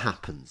never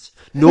happens.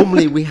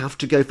 Normally we have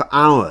to go for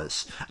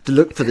hours to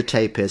look for the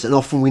tapirs, and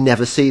often we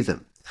never see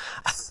them."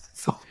 I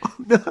thought, "Oh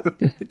no,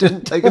 it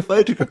didn't take a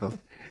photograph."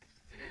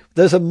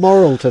 There's a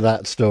moral to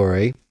that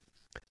story.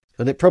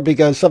 And it probably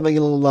goes something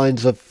along the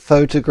lines of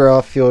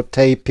photograph your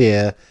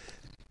tapir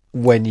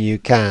when you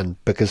can,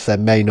 because there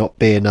may not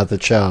be another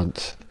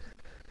chance.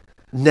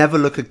 Never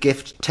look a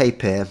gift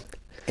tapir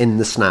in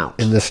the snout.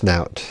 In the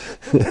snout.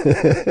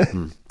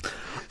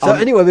 So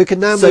anyway, we can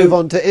now move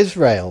on to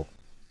Israel,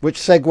 which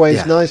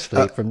segues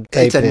nicely from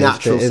tapirs it's a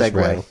natural to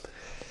Israel. segue.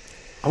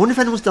 I wonder if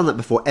anyone's done that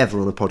before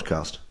ever on a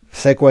podcast.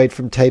 Segued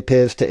from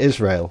tapirs to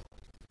Israel.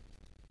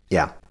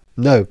 Yeah.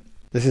 No,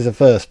 this is a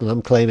first, and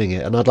I'm claiming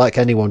it, and I'd like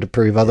anyone to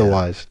prove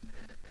otherwise.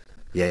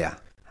 Yeah.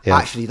 Yeah.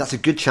 Actually, that's a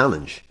good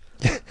challenge.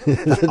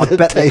 I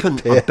bet they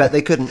couldn't.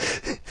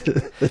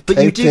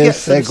 But you do get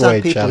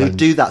some people who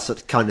do that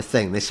sort of kind of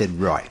thing. They said,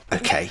 right,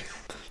 okay,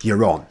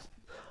 you're on.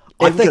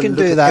 If they can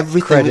do that,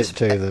 credit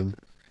to them.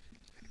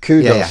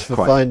 Kudos for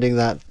finding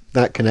that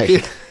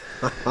connection.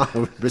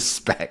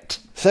 Respect.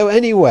 So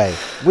anyway,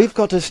 we've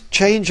got to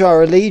change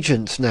our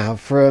allegiance now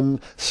from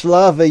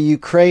Slava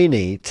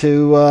Ukraini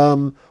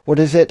to, what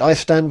is it, I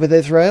Stand With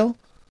Israel?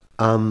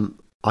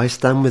 I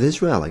Stand With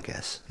Israel, I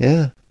guess.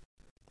 Yeah.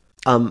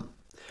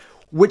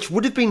 Which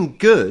would have been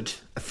good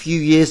a few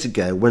years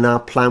ago when our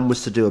plan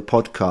was to do a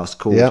podcast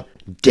called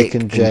Dick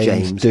and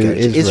James Go to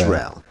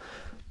Israel.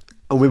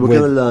 And we were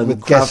going to learn with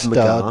Krav guest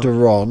Maga. star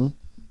Daron.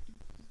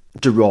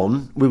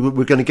 We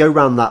were going to go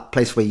around that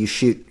place where you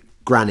shoot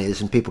grannies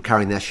and people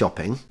carrying their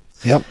shopping.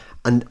 Yep.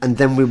 And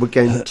then we were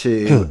going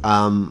to,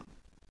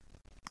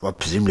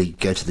 presumably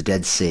go to the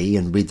Dead Sea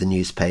and read the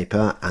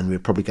newspaper. And we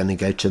were probably going to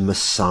go to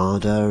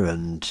Masada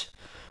and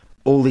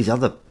all these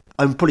other...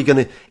 I'm probably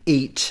going to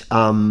eat,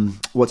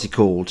 what's it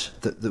called,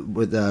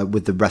 with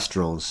the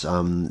restaurants,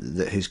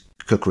 whose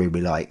cookery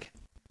we like.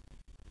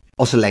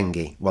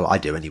 Ottolenghi. Well, I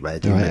do anyway.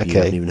 You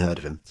haven't even heard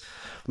of him.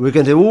 We're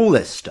going to do all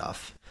this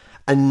stuff.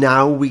 And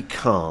now we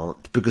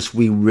can't because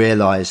we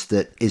realise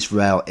that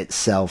Israel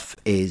itself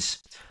is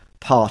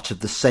part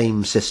of the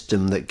same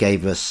system that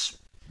gave us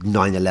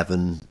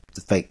 9/11,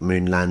 the fake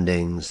moon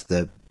landings,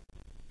 the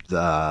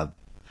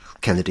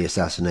Kennedy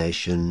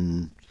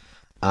assassination,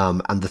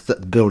 and the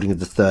building of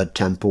the third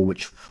temple,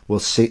 which will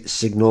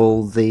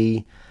signal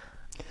the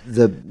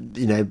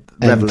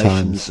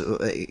revelations,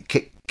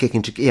 kick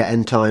into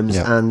end times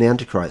and the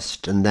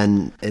Antichrist, and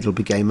then it'll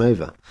be game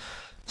over.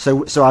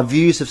 So our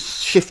views have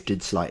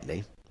shifted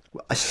slightly.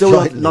 I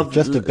still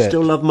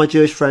love my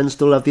Jewish friends,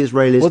 still love the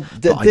Israelis. Well,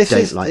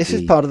 this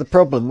is part of the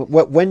problem.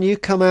 When you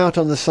come out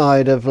on the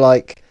side of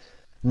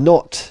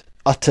not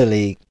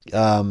utterly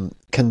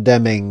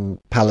condemning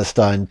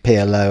Palestine,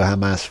 PLO,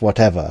 Hamas,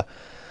 whatever,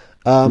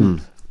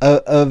 of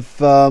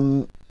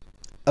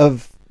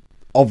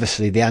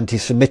obviously the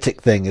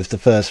anti-Semitic thing is the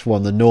first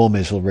one the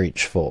normies will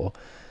reach for.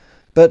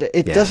 But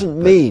it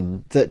doesn't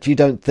mean that you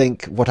don't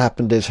think what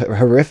happened is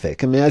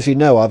horrific. I mean, as you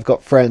know, I've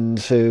got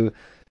friends who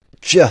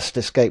just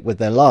escaped with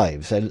their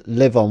lives. They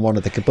live on one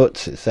of the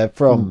kibbutzes. They're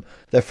from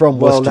Worcestershire.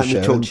 Well, let me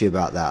talk to you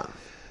about that.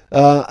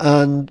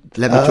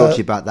 Let me talk to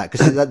you about that,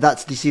 because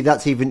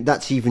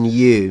that's even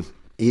you.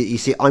 You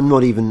see, I've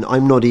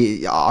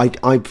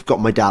got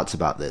my doubts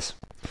about this.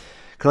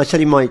 Can I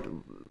tell you my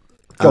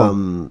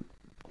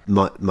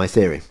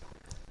theory?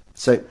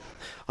 So,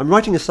 I'm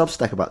writing a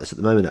Substack about this at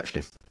the moment,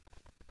 actually.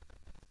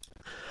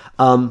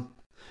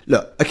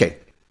 Look, okay.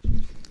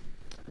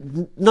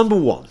 Number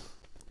one,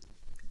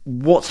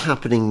 what's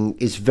happening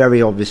is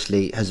very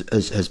obviously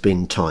has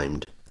been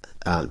timed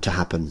to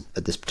happen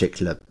at this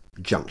particular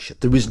juncture.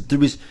 There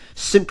is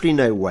simply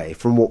no way,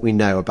 from what we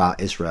know about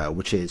Israel,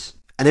 which is,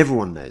 and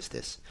everyone knows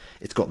this,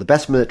 it's got the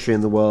best military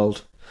in the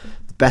world,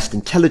 the best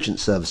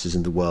intelligence services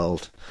in the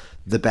world,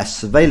 the best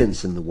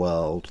surveillance in the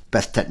world,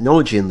 best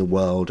technology in the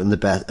world, and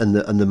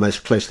the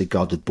most closely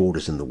guarded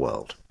borders in the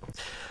world.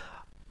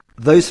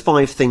 Those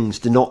five things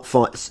do not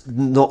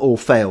all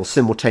fail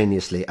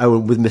simultaneously,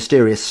 with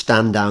mysterious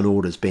stand-down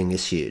orders being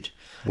issued.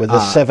 With a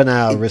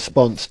 7-hour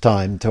response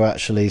time to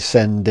actually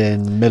send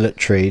in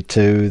military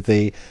to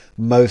the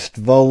most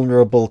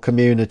vulnerable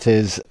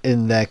communities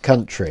in their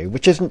country,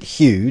 which isn't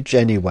huge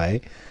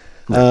anyway.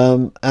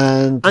 And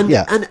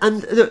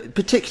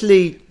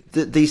particularly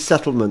these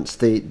settlements,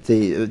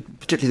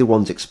 particularly the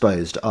ones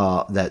exposed,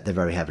 they're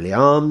very heavily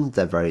armed.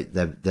 They're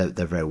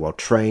very well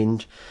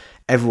trained.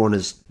 Everyone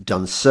has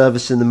done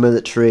service in the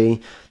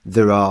military.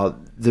 There are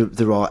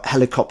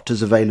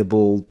helicopters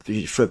available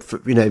for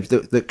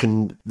that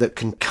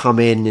can come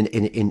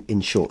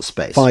in short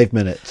space. 5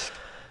 minutes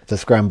to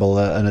scramble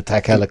an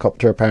attack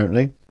helicopter,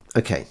 apparently.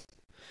 Okay,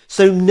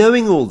 so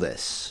knowing all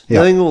this, you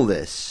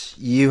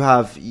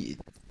have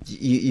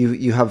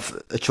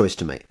a choice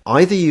to make.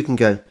 Either you can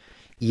go,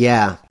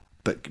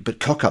 but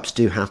cock-ups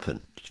do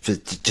happen.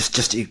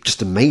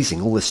 Just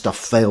amazing. All this stuff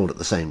failed at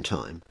the same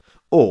time,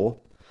 or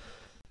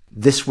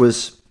This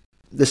was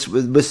the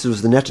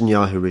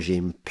Netanyahu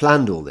regime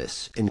planned all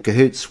this in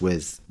cahoots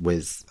with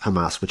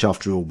Hamas, which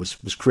after all was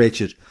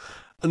created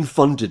and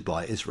funded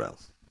by Israel.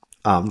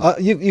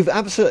 You've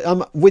absolutely.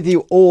 I'm with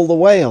you all the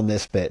way on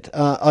this bit.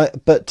 I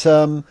have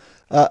no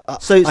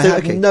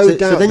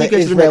doubt that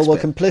Israel were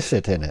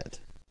complicit in it.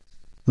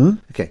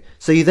 Okay,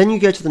 so you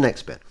go to the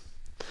next bit.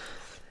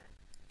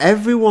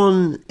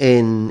 everyone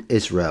in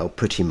Israel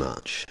pretty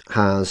much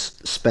has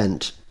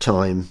spent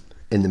time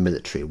in the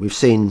military. We've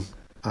seen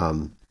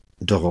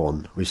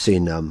Doron, we've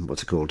seen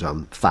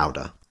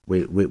Fauda.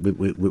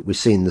 We've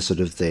seen the sort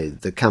of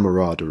the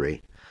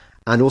camaraderie,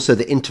 and also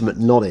the intimate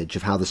knowledge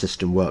of how the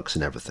system works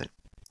and everything.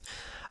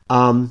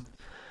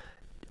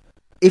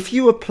 If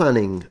you were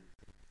planning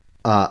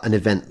an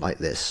event like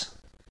this,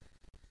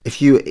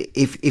 if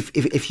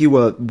you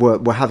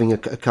were having a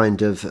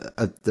kind of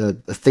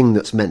a thing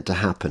that's meant to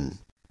happen,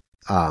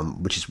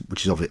 which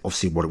is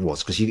obviously what it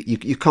was, because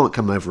you can't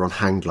come over on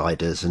hang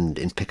gliders and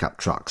in pickup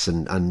trucks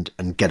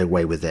and get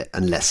away with it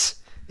unless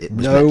it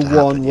was no meant to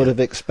happen, one would have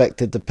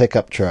expected the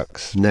pickup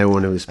trucks. No one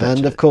would have expected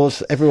And of it.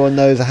 course, everyone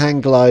knows a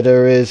hang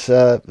glider is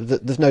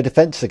there's no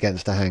defence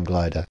against a hang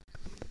glider.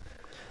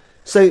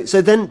 So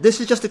then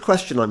this is just a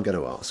question I'm going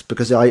to ask,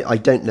 because I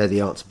don't know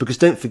the answer. Because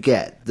don't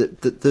forget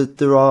that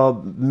there are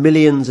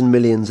millions and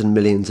millions and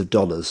millions of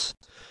dollars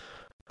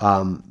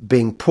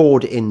being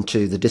poured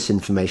into the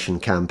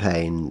disinformation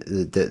campaign.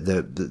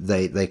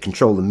 They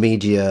control the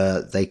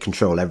media, they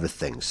control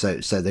everything.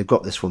 So they've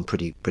got this one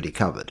pretty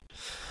covered.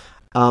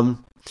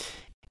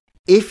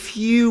 If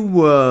you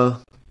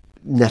were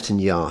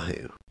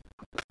Netanyahu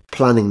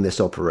planning this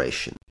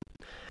operation,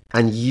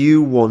 and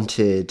you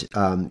wanted,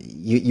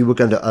 you were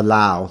going to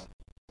allow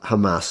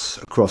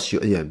Hamas across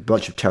your, a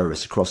bunch of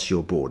terrorists across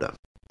your border,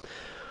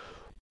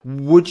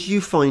 would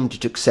you find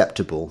it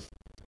acceptable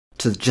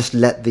to just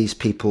let these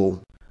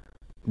people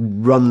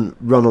run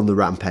on the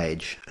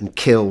rampage and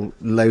kill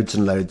loads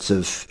and loads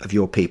of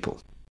your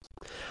people?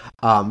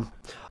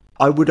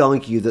 I would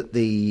argue that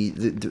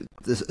the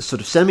sort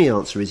of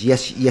semi-answer is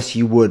yes,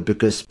 you would,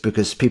 because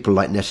people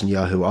like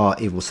Netanyahu are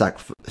evil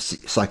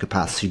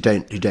psychopaths who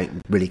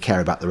don't really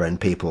care about their own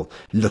people.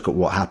 Look at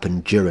what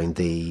happened during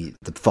the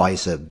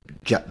Pfizer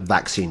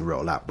vaccine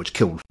rollout, which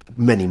killed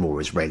many more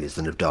Israelis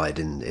than have died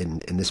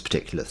in this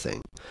particular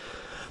thing.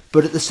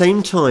 But at the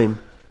same time,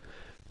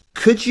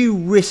 could you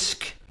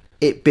risk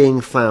it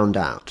being found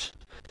out?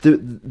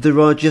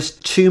 There are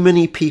just too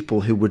many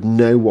people who would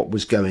know what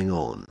was going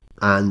on.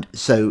 And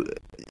so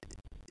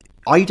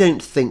I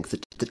don't think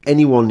that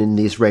anyone in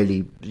the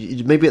Israeli,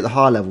 maybe at the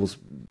higher levels,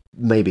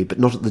 maybe, but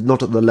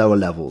not at the lower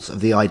levels of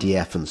the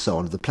IDF and so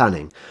on, the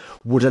planning,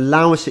 would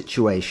allow a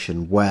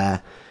situation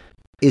where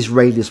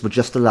Israelis were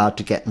just allowed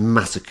to get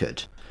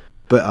massacred,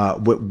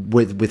 but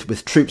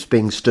with troops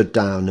being stood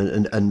down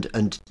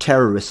and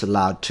terrorists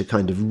allowed to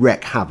kind of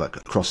wreak havoc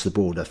across the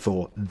border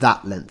for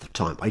that length of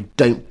time. I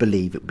don't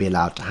believe it would be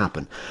allowed to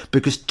happen,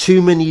 because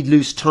too many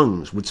loose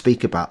tongues would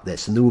speak about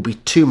this and there would be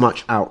too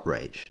much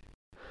outrage.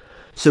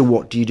 So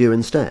what do you do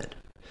instead?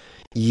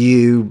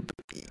 You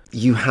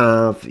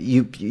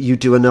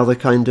do another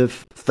kind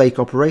of fake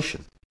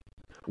operation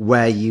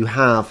where you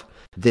have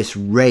this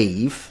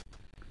rave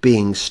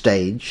being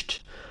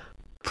staged,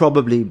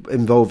 probably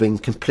involving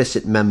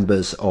complicit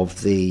members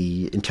of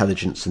the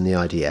intelligence and the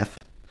IDF,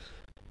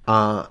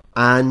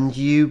 and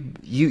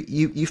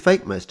you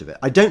fake most of it.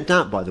 I don't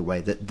doubt, by the way,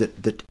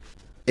 that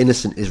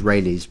innocent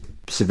Israelis,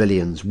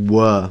 civilians,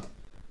 were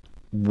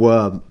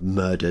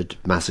murdered,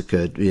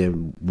 massacred,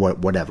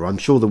 whatever. I'm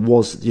sure there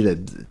was,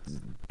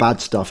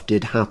 bad stuff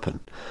did happen,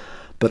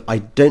 but I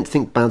don't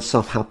think bad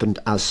stuff happened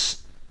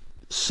as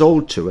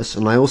sold to us.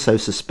 And I also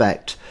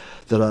suspect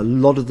that a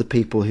lot of the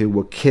people who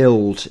were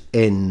killed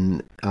who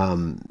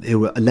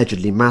were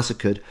allegedly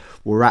massacred,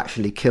 were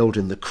actually killed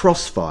in the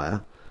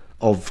crossfire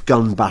of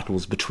gun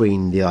battles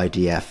between the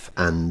IDF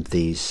and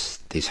these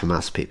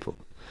Hamas people.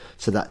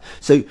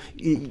 So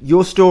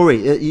your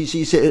story,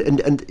 you say,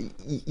 and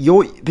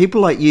your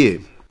people like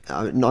you,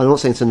 I'm not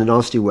saying this in a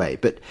nasty way,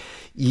 but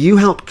you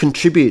help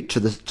contribute to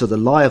the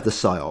lie of the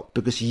PSYOP,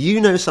 because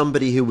you know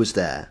somebody who was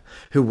there,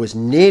 who was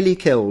nearly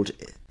killed,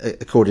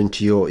 according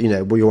to your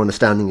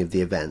understanding of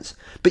the events,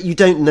 but you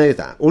don't know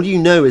that. All you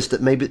know is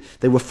that maybe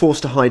they were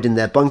forced to hide in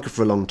their bunker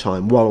for a long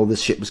time while all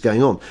this shit was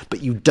going on,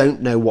 but you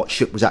don't know what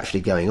shit was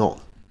actually going on.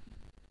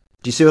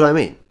 Do you see what I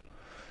mean?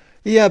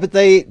 Yeah, but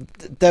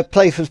their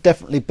place was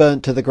definitely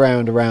burnt to the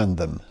ground around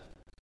them,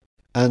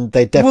 and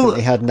they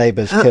definitely had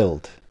neighbours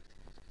killed.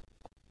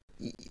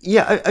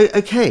 Yeah,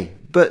 okay,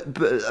 but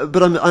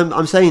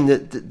I'm saying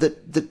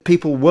that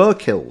people were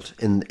killed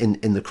in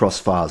the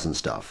crossfires and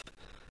stuff.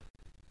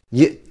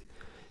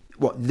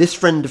 This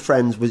friend of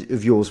friends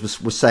of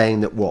yours was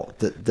saying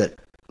that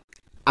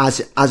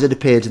as it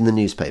appeared in the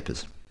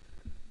newspapers.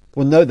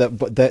 Well, no,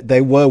 that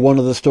they were one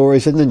of the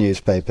stories in the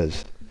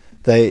newspapers.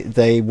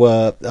 They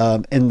were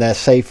in their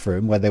safe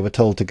room where they were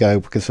told to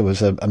go because there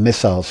was a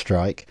missile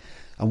strike,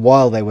 and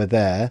while they were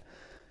there,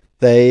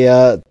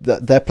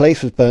 their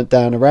place was burnt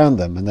down around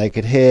them, and they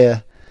could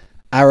hear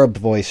Arab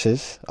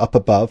voices up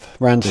above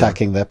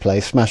ransacking their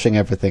place, smashing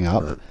everything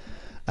up. Right.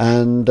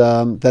 And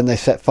then they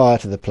set fire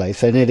to the place.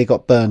 They nearly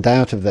got burned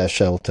out of their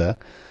shelter.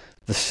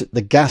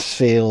 The gas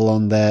seal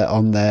on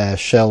their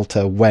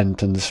shelter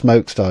went, and the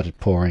smoke started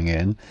pouring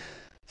in.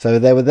 So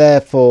they were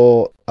there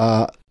for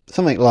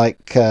something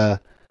like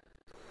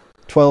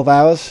 12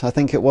 hours, I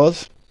think it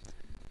was.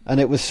 And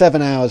it was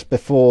 7 hours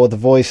before the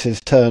voices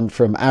turned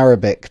from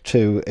Arabic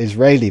to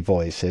Israeli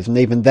voices, and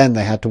even then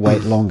they had to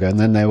wait longer, and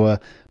then they were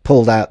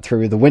pulled out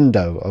through the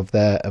window of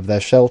their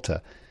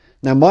shelter.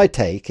 Now, my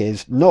take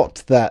is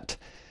not that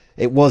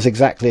it was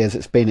exactly as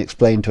it's been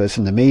explained to us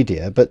in the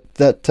media, but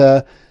that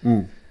the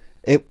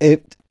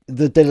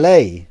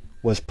delay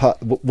was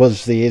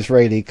the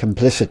Israeli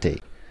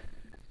complicity.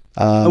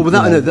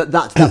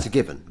 That's a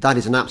given. That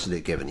is an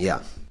absolute given.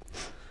 Yeah.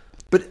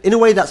 But in a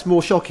way, that's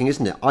more shocking,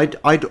 isn't it?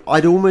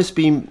 I'd almost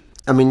be.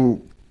 I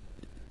mean,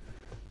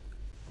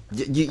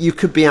 you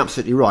could be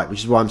absolutely right,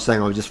 which is why I'm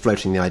saying I was just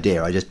floating the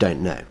idea. I just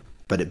don't know.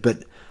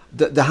 But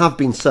there have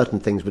been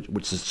certain things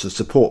which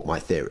support my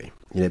theory.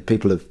 You know,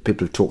 people have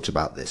talked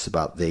about this,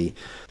 about the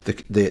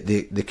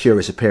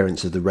curious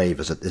appearance of the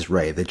ravers at this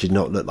rave. They did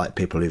not look like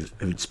people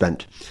who'd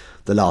spent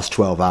the last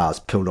 12 hours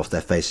peeled off their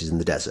faces in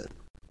the desert.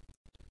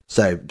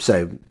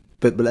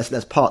 But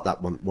let's part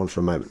that one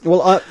for a moment.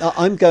 Well,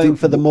 I'm going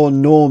for the more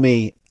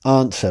normie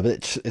answer,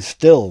 but it's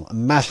still a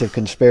massive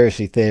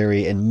conspiracy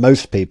theory in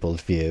most people's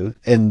view,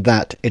 in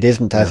that it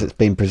isn't as it's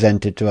been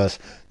presented to us.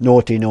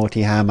 Naughty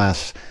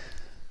Hamas,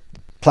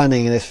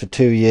 planning this for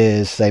 2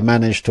 years. They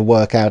managed to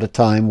work out a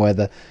time where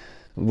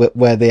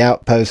the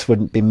outposts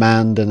wouldn't be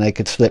manned and they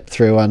could slip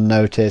through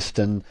unnoticed,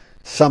 and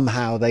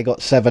somehow they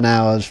got 7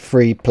 hours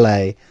free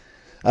play.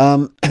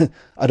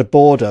 At a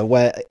border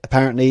where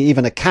apparently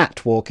even a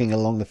cat walking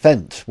along the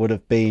fence would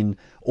have been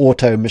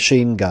auto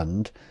machine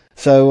gunned.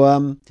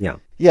 So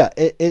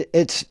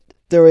it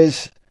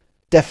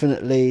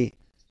definitely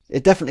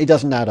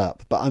doesn't add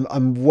up. But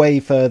I'm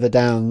way further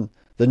down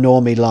the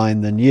normie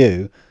line than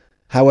you.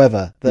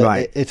 However,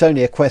 it's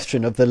only a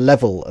question of the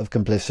level of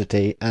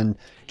complicity and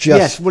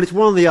just it's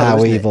one or the other,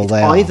 how evil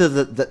they are. Either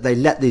that they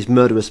let these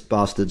murderous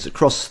bastards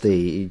across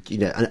the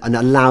and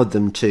allowed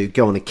them to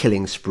go on a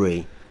killing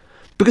spree.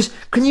 Because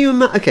can you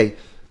imagine? Okay,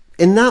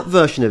 in that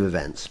version of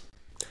events,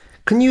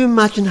 can you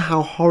imagine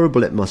how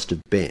horrible it must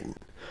have been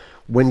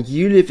when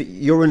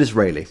you're an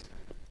Israeli,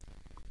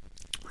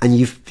 and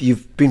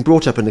you've been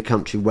brought up in a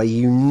country where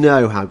you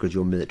know how good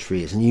your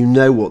military is, and you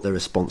know what their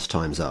response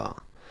times are,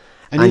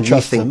 and you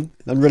trust them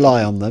and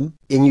rely on them,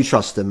 and you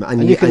trust them,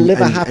 and you can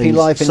live a happy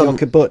life in your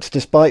kibbutz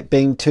despite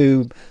being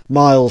 2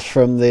 miles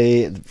from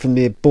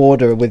the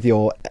border with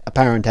your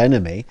apparent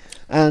enemy.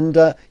 And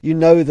you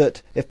know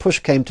that if push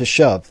came to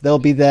shove, they'll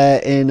be there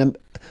in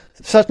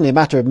certainly a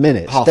matter of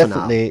minutes.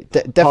 Definitely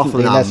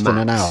less than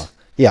an hour.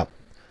 Yeah.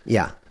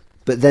 Yeah.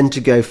 But then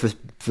to go for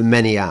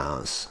many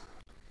hours,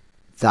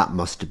 that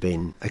must have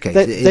been... Okay,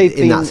 they've in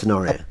been that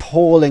scenario.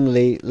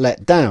 Appallingly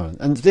let down.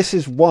 And this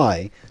is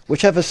why,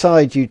 whichever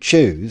side you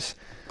choose,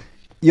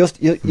 your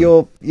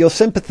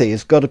sympathy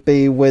has got to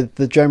be with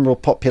the general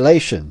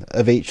population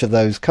of each of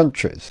those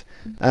countries.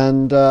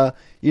 And...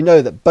 you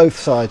know that both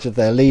sides of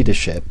their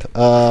leadership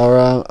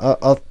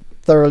are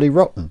thoroughly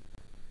rotten.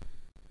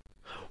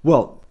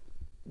 Well,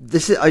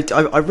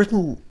 I've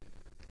written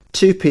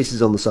 2 pieces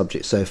on the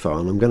subject so far,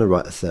 and I'm going to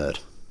write a third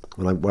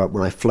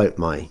when I float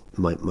my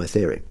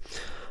theory.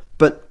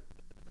 But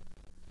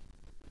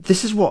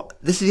this is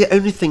the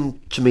only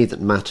thing to me that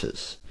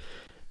matters,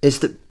 is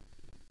that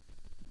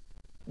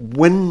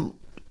when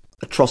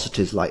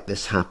atrocities like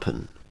this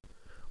happen,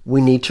 we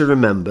need to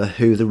remember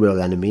who the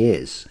real enemy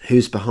is,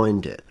 who's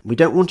behind it. We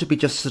don't want to be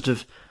just sort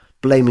of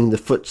blaming the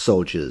foot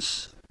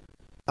soldiers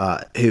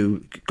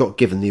who got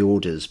given the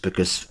orders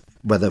because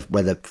whether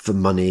for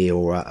money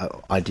or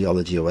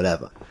ideology or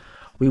whatever.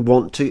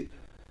 The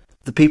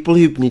people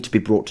who need to be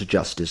brought to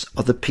justice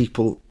are the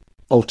people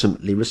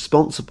ultimately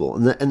responsible.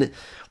 And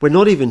we're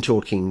not even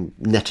talking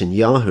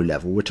Netanyahu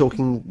level. We're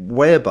talking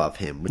way above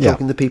him. We're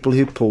talking the people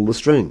who pull the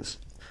strings,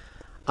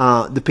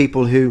 the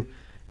people who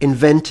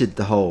invented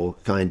the whole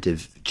kind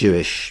of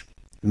Jewish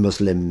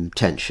Muslim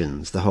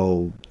tensions, the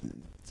whole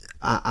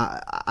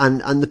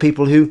and the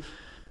people who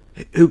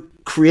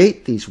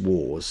create these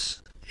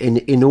wars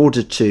in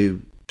order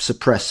to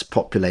suppress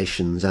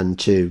populations and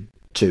to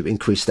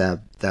increase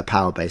their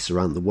power base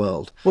around the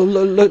world. Well,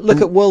 look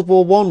at World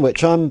War One,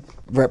 which I'm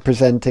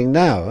representing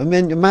now. I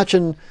mean,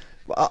 imagine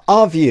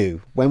our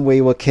view when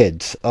we were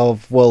kids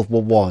of World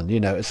War One. You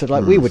know, it's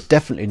like we would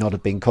definitely not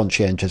have been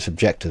conscientious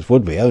objectors,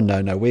 would we? Oh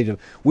no,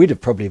 we'd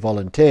have probably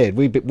volunteered.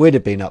 We'd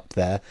have been up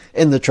there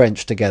in the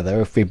trench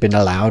together if we'd been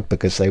allowed,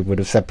 because they would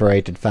have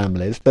separated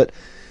families. But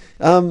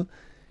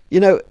you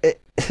know,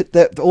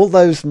 all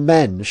those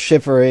men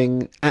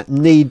shivering at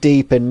knee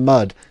deep in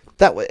mud.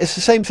 It's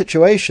the same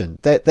situation.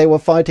 They were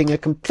fighting a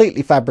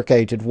completely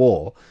fabricated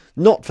war,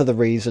 not for the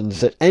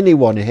reasons that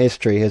anyone in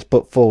history has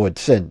put forward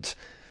since,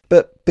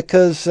 but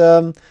because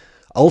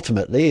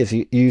ultimately, as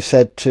you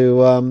said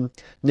to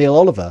Neil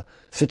Oliver,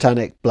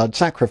 satanic blood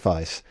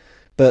sacrifice.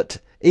 But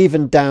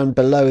even down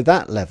below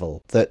that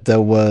level, that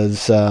there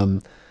was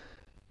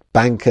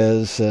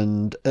bankers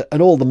and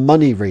all the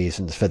money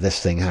reasons for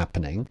this thing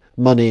happening,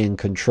 money and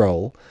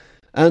control,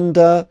 and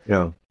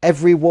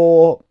every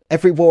war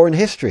in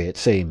history, it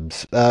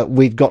seems,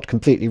 we'd got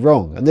completely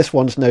wrong, and this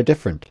one's no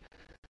different.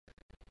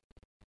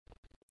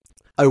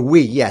 Oh,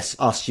 yes,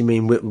 us, you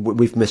mean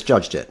we've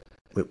misjudged it?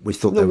 We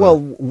thought No, they well,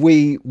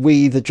 were.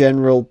 we the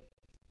general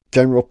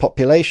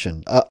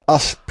population,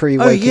 us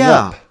pre-waking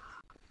yeah. up.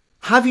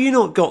 Have you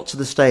not got to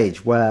the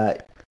stage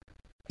where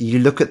you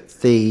look at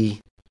the...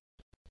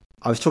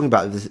 I was talking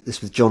about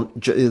this with John...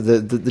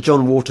 The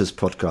John Waters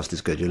podcast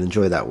is good. You'll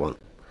enjoy that one.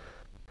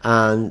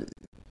 And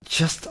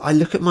just, I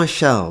look at my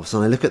shelves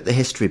and I look at the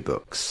history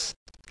books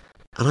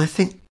and I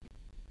think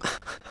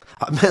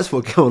I may as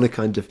well go on a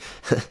kind of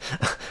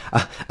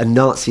a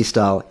Nazi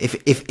style,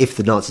 if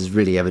the Nazis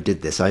really ever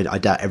did this, I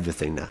doubt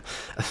everything now,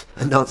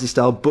 a Nazi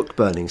style book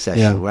burning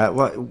session. Yeah.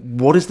 Where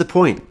what is the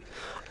point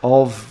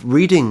of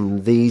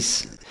reading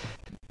these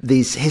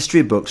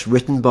history books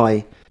written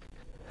by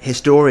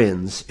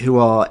historians who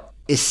are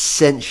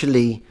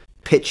essentially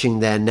pitching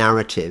their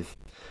narrative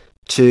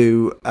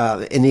to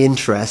in the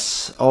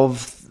interests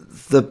of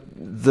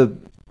the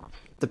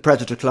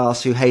predator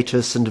class who hate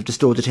us and have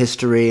distorted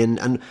history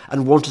and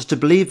want us to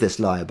believe this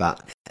lie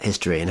about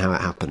history and how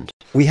it happened?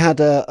 We had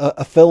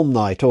a film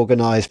night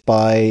organised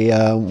by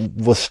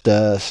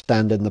Worcester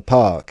Stand in the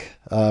Park.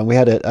 We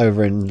had it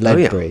over in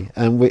Ledbury. Oh,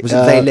 yeah. And was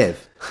it They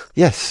Live?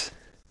 Yes.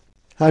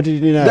 How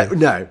did you know?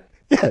 No.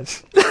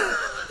 Yes.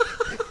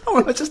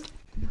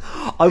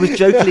 I was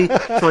jokingly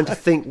trying to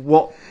think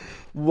what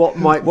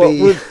might what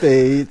be... would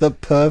be the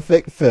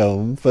perfect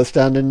film for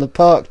Stand in the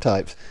Park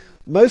types.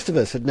 Most of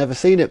us had never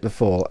seen it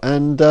before,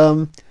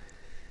 and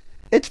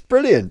it's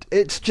brilliant.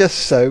 It's just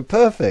so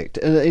perfect.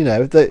 And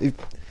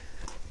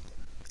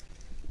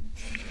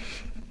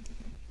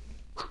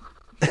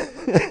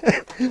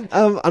and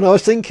I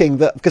was thinking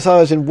that because I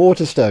was in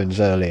Waterstones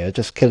earlier,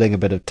 just killing a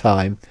bit of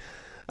time,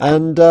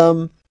 and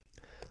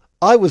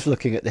I was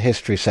looking at the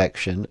history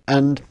section,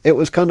 and it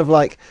was kind of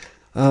like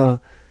lies,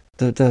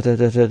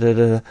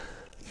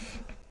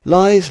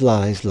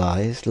 lies,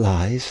 lies,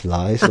 lies,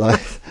 lies,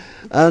 lies,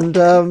 and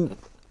I'm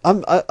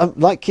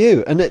like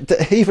you, and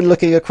even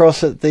looking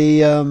across at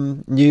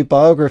the new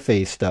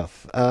biography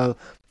stuff.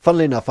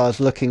 Funnily enough, I was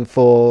looking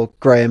for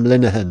Graham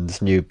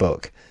Linehan's new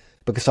book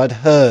because I'd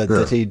heard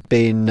that he'd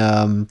been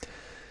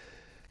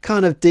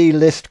kind of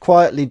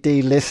quietly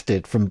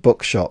delisted from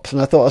bookshops,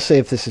 and I thought I'll see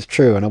if this is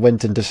true. And I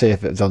went in to see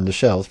if it was on the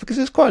shelves because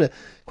it's quite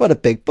a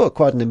big book,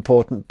 quite an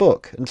important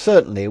book, and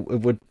certainly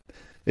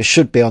it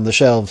should be on the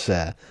shelves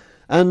there.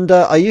 And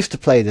I used to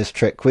play this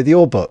trick with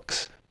your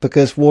books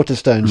because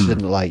Waterstones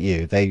didn't like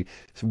you. They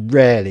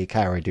rarely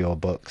carried your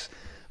books.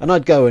 And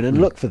I'd go in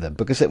and look for them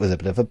because it was a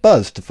bit of a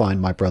buzz to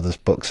find my brother's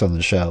books on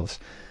the shelves.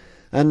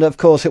 And of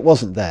course it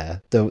wasn't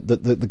there.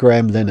 The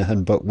Graham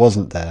Linehan book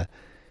wasn't there.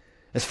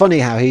 It's funny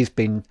how he's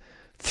been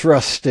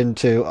thrust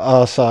into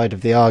our side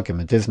of the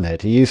argument, isn't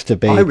it? He used to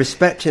be... I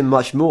respect him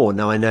much more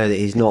now I know that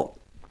he's not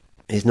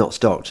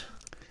stocked.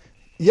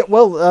 Yeah,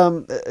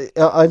 well,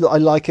 I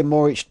like him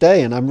more each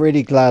day, and I'm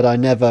really glad I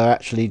never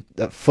actually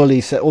fully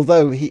said...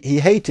 Although he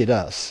hated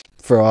us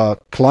for our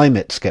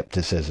climate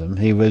scepticism,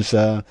 he was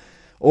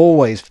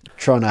always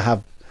trying to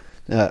have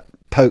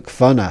poke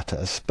fun at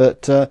us,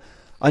 but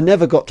I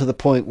never got to the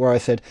point where I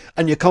said,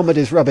 and your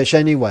comedy's rubbish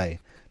anyway,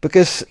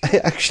 because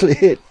actually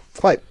it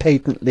quite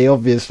patently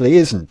obviously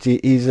isn't.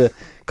 He's a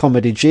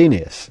comedy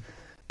genius.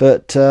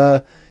 But...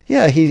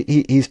 yeah,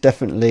 he's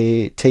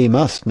definitely Team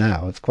Us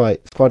now. It's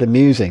quite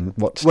amusing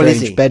what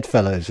strange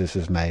bedfellows this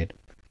has made.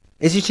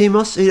 Is he Team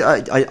Us?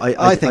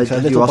 I think so.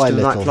 Little by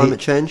little. About climate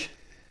change?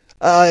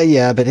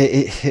 Yeah, but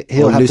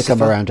he'll have to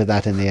come around to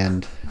that in the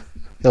end.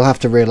 He'll have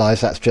to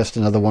realise that's just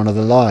another one of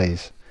the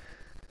lies.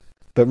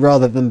 But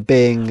rather than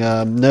being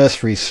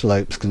nursery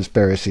slopes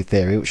conspiracy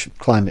theory, which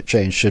climate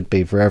change should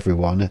be for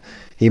everyone,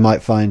 he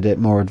might find it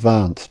more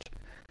advanced.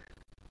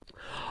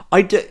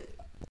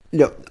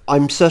 Look,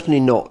 I'm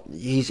certainly not.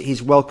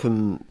 He's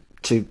welcome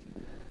to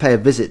pay a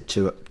visit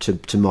to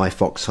my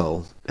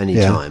foxhole any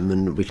time,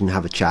 and we can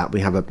have a chat. We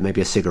have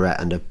maybe a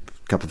cigarette and a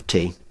cup of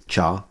tea,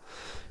 cha.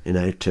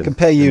 To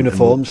compare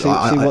uniforms. See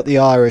what the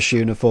Irish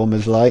uniform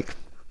is like.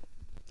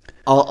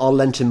 I'll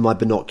lend him my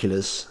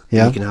binoculars.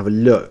 Yeah, and he can have a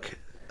look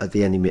at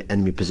the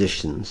enemy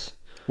positions.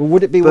 Well,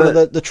 would it be one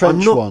of the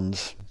trench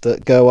ones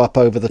that go up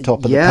over the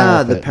top of the parapet?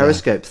 Yeah, the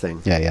periscope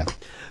thing. Yeah.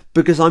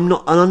 Because I'm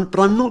not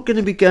going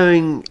to be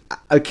going.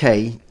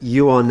 Okay,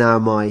 you are now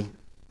my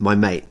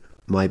mate.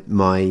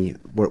 My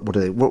what are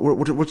they?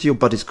 What's your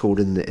buddies called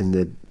in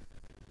the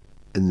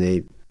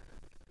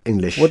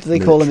English? What do they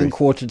call them in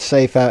quartered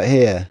safe out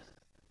here?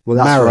 Well,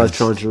 that's what I was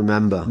trying to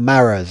remember.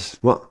 Maras.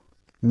 What?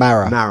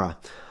 Mara.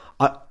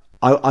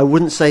 I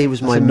wouldn't say he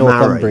was my a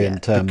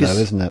Northumbrian term, though,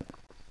 isn't it?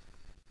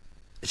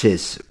 It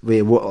is.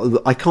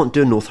 I can't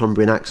do a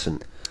Northumbrian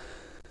accent.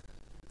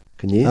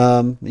 Can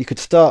you? You could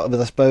start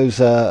with, I suppose,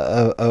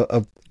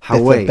 a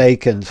bit of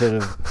bacon, sort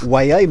of,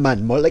 way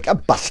man, more like a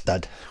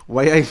bastard.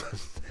 Way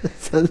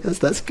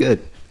that's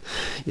good.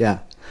 Yeah.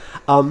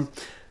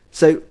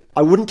 So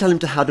I wouldn't tell him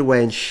to had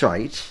away and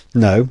shite.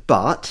 No.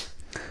 But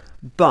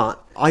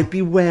I'd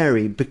be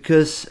wary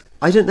because,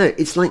 I don't know,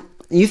 it's like,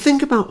 you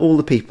think about all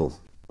the people,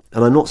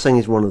 and I'm not saying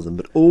he's one of them,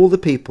 but all the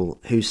people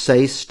who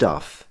say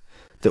stuff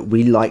that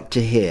we like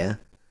to hear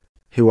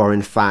who are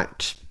in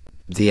fact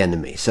the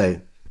enemy.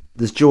 So,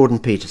 there's Jordan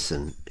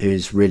Peterson,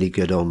 who's really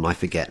good on, I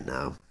forget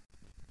now.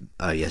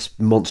 Oh yes,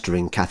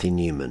 Monstering Kathy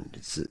Newman.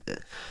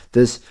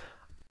 There's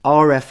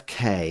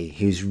RFK,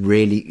 who's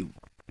really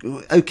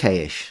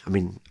okay-ish. I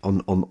mean,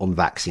 on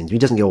vaccines, he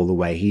doesn't go all the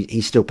way.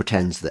 He still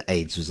pretends that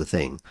AIDS was a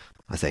thing,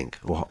 I think,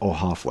 or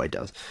halfway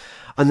does.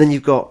 And then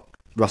you've got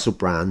Russell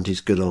Brand, who's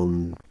good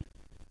on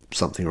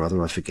something or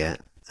other, I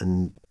forget.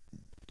 And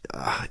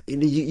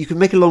you can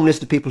make a long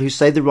list of people who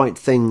say the right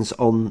things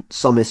on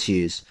some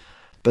issues,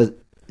 but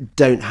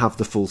don't have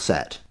the full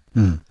set.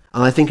 And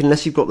I think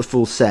unless you've got the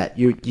full set,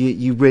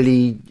 you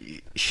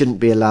really shouldn't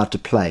be allowed to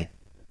play.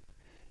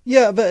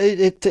 Yeah, but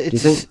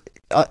it's.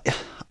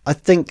 I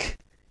think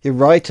you're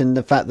right in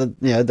the fact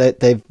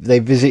that they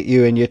visit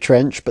you in your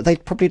trench, but they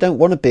probably don't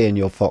want to be in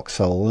your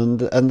foxhole,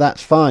 and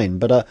that's fine.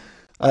 But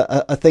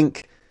I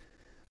think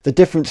the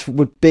difference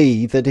would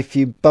be that if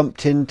you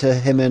bumped into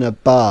him in a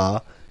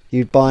bar,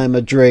 you'd buy him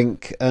a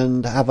drink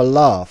and have a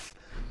laugh,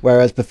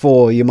 whereas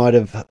before you might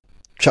have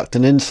chucked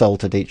an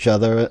insult at each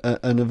other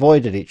and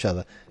avoided each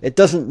other. It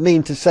doesn't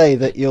mean to say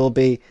that you'll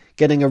be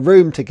getting a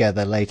room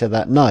together later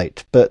that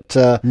night, but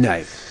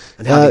no,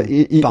 and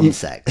having bum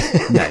sex.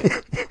 No,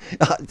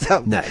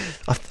 no.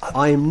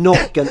 I'm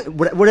not gonna.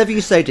 Whatever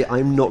you say to it,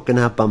 I'm not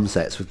gonna have bum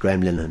sex with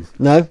Graham Linehan.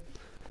 No,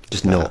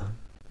 just not.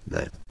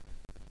 No,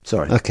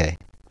 sorry. Okay,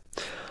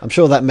 I'm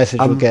sure that message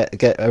will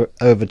get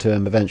over to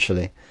him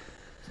eventually.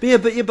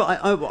 But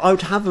I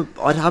would have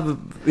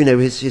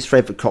his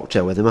favourite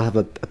cocktail with him. I have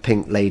a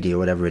pink lady or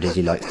whatever it is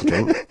he likes to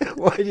drink.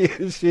 Why do you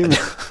assume?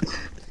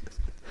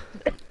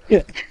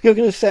 You're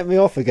going to set me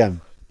off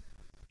again.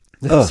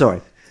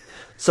 Oh.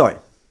 Sorry.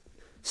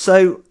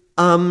 So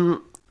I was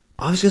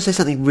going to say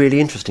something really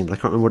interesting, but I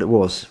can't remember what it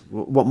was.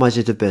 What might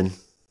it have been?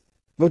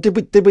 Well,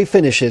 did we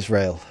finish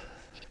Israel?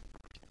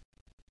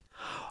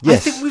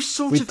 Yes, I think we've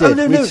sort of. Did.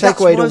 Oh no, that's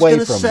what I was going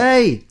to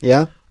say.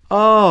 Yeah.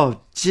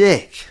 Oh,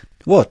 Dick.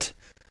 What?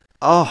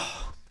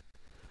 Oh,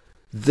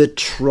 the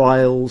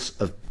trials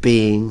of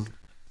being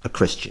a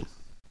Christian.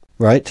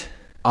 Right.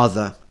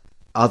 Other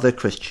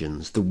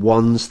Christians, the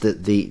ones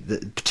that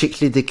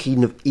particularly the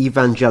kind of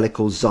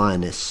evangelical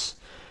Zionists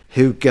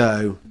who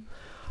go,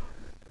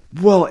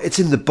 well, it's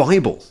in the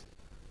Bible,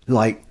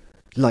 like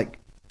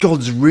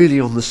God's really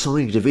on the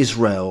side of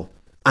Israel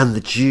and the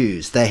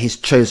Jews. They're his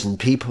chosen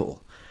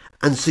people,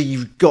 and so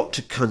you've got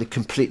to kind of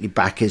completely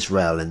back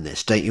Israel in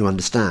this, don't you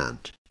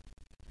understand?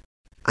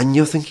 And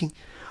you're thinking,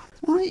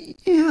 well,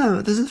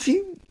 yeah, there's a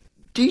few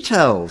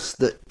details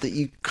that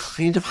you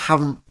kind of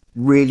haven't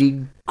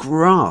really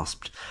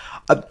grasped.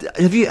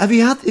 Have you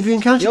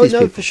encountered these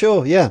people? For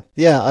sure. Yeah.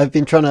 I've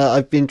been trying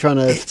to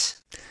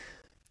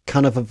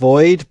kind of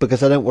avoid,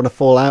 because I don't want to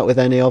fall out with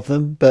any of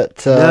them.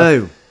 But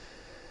no,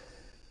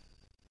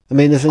 I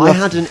mean, there's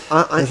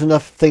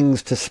enough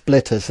things to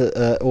split us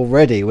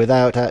already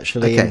without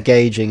actually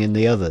engaging in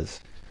the others.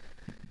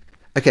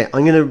 Okay,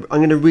 I'm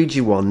gonna read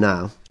you one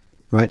now.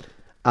 Right.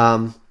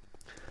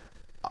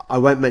 I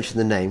won't mention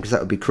the name because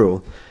that would be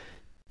cruel.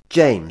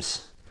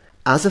 James,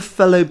 as a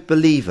fellow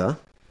believer,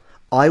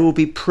 I will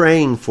be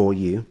praying for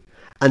you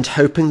and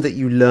hoping that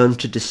you learn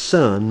to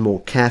discern more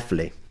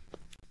carefully.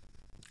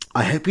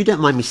 I hope you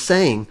don't mind me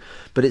saying,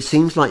 but it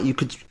seems like you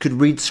could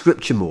read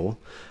scripture more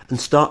and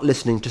start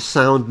listening to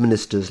sound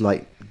ministers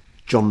like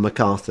John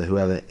MacArthur,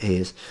 whoever he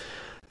is.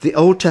 The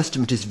Old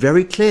Testament is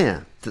very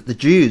clear that the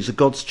Jews are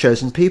God's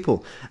chosen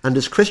people, and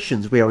as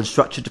Christians we are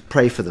instructed to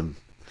pray for them.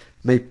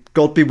 May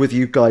God be with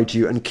you, guide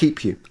you, and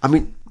keep you. I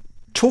mean,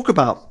 talk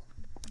about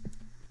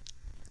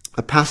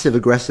a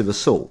passive-aggressive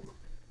assault.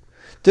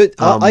 Dude,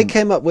 I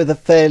came up with a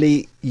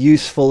fairly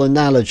useful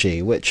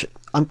analogy, which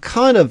I'm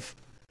kind of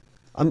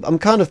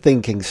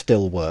thinking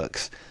still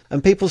works.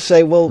 And people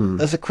say,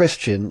 well, as a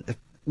Christian,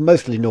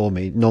 mostly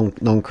normie,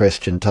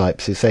 non-Christian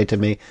types who say to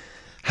me,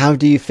 how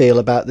do you feel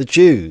about the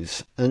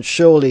Jews? And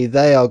surely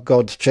they are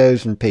God's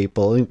chosen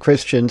people, and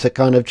Christians are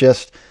kind of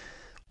just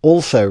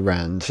also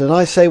rands. And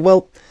I say,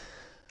 well,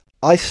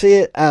 I see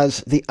it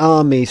as the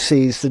army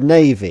sees the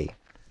navy.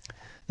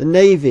 The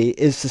navy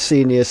is the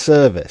senior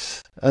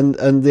service,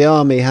 and the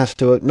army has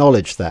to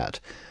acknowledge that.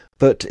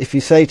 But if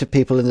you say to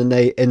people in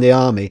the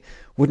army,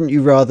 wouldn't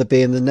you rather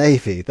be in the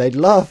navy? They'd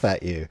laugh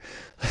at you.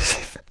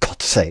 For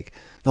God's sake,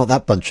 not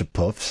that bunch of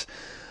puffs.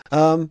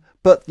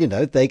 But,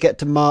 they get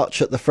to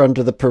march at the front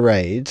of the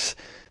parades.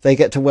 They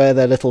get to wear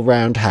their little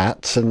round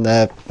hats and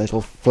their little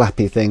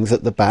flappy things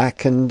at the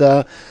back. And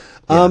they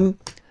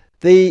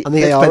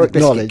are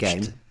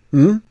acknowledged.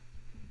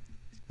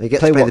 They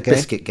get to play the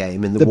biscuit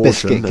game in the wardroom. The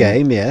biscuit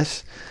game,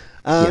 yes.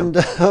 And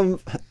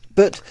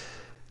but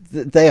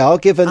they are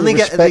given the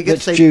respect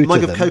that's due to them.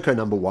 Mug of cocoa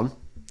number 1.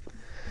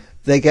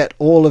 They get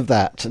all of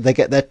that. They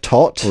get their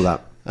tot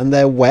and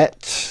their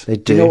wet. They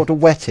do. Do you know what a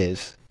wet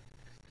is?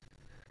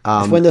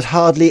 It's when there's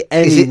hardly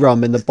any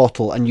rum in the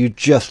bottle and you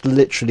just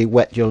literally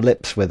wet your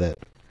lips with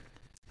it.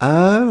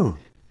 Oh.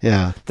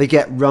 Yeah. They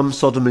get rum,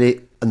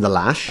 sodomy, and the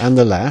lash.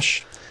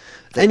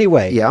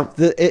 Anyway,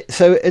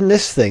 so in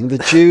this thing, the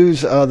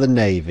Jews are the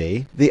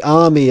navy, the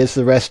army is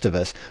the rest of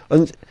us.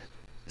 And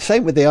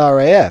same with the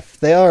RAF.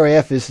 The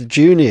RAF is the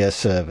junior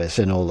service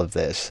in all of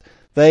this.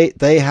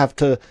 They have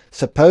to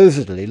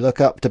supposedly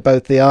look up to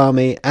both the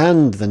Army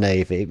and the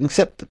Navy,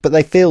 but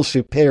they feel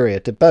superior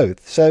to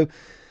both. So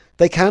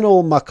they can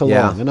all muck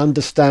along and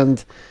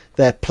understand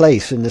their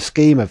place in the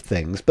scheme of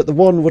things, but the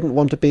one wouldn't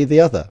want to be the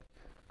other.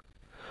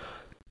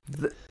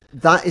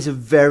 That is a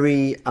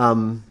very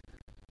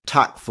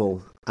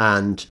tactful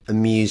and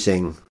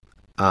amusing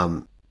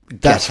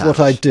That's what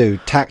I do,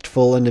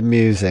 tactful and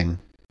amusing.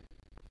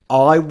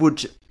 I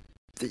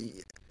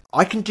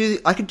can do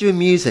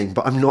amusing,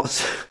 but I'm not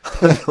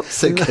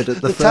so good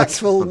at the first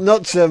tactful one.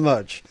 Not so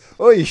much.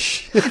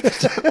 Oish.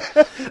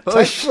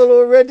 Tactful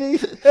already?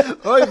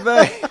 Oi,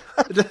 mate.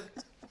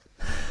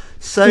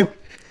 So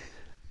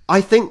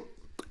I think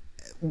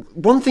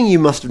one thing you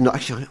must have known,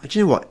 actually, do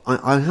you know what?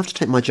 I have to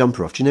take my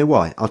jumper off. Do you know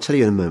why? I'll tell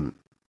you in a moment.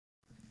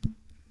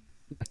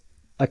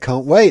 I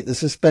can't wait. The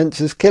suspense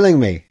is killing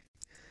me.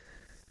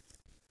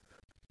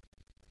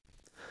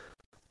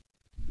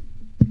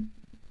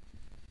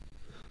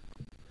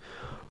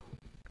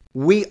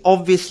 We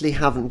obviously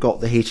haven't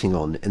got the heating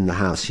on in the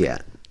house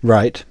yet.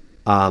 Right.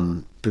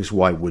 Because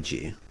why would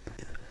you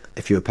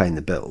if you were paying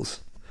the bills?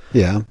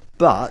 Yeah.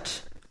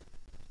 But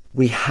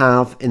we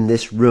have in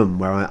this room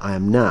where I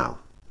am now,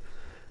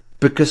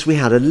 because we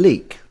had a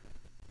leak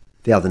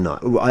the other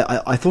night.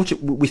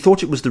 We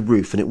thought it was the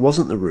roof, and it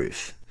wasn't the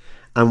roof.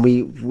 And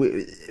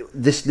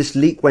this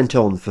leak went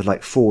on for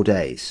like 4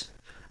 days,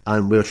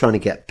 and we were trying to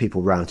get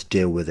people round to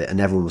deal with it, and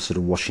everyone was sort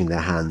of washing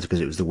their hands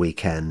because it was the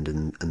weekend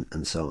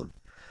and so on.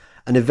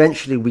 And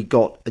eventually we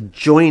got a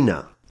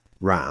joiner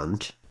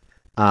round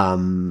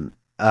to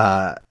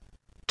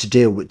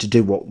do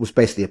what was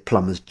basically a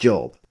plumber's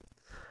job.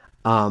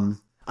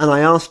 And I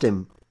asked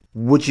him,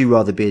 would you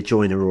rather be a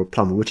joiner or a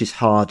plumber, which is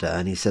harder?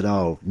 And he said,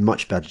 oh,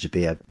 much better to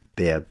be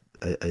a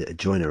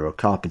joiner or a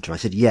carpenter. I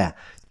said, yeah,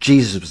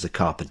 Jesus was a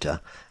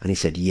carpenter. And he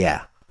said,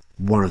 yeah,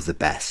 one of the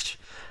best.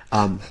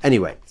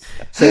 Anyway,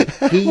 so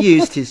he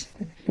used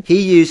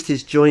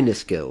his joiner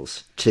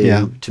skills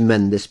to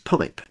mend this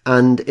pipe,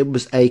 and it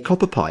was a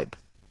copper pipe,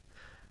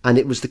 and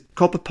it was the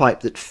copper pipe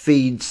that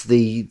feeds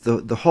the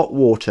hot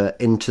water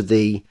into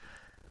the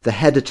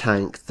header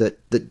tank that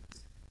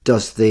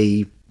does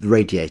the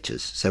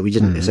radiators. So we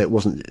didn't. So it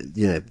wasn't.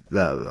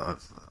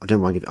 I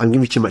don't want to give. I'm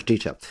giving you too much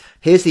detail.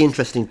 Here's the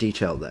interesting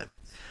detail, though.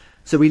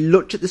 So we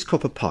looked at this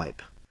copper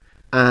pipe,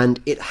 and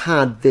it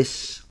had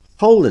this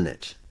hole in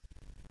it.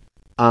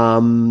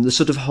 The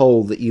sort of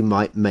hole that you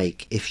might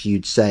make if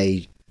you'd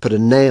say put a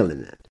nail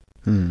in it.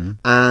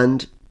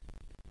 And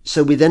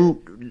so we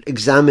then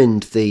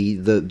examined the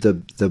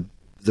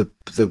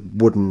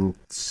wooden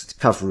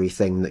covery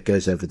thing that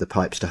goes over the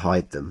pipes to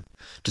hide them,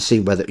 to see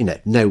whether,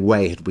 no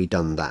way had we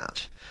done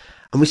that.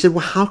 And we said,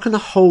 well, how can a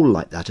hole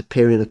like that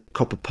appear in a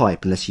copper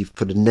pipe unless you've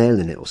put a nail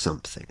in it or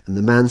something? And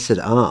the man said,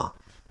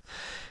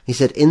 he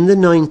said, in the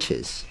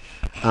 90s,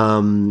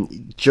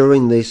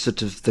 during the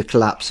sort of the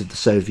collapse of the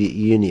Soviet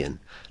Union,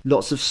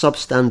 lots of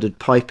substandard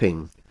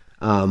piping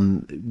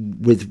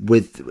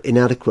with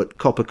inadequate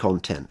copper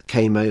content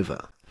came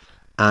over,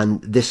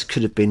 and this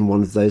could have been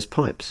one of those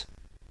pipes.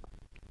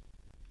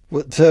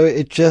 Well, so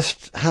it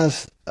just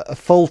has a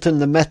fault in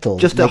the metal.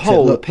 Just a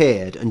hole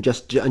appeared and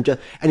just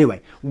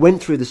anyway,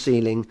 went through the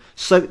ceiling,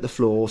 soaked the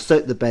floor,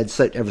 soaked the bed,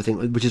 soaked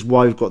everything, which is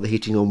why we've got the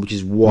heating on, which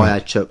is why I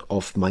took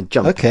off my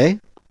jumper.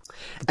 Okay.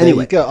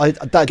 Anyway, there you go. I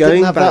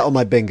didn't have that on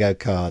my bingo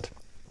card.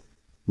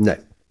 No.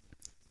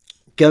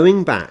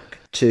 Going back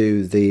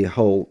to the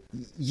whole,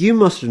 you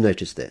must have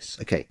noticed this.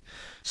 Okay,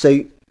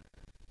 so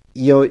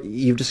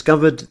you've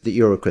discovered that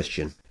you're a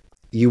Christian.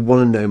 You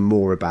want to know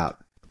more about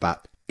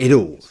it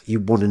all. You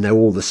want to know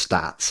all the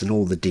stats and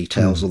all the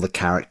details, all the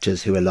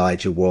characters, who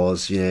Elijah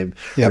was.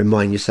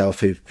 Remind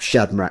yourself who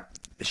Shadrach,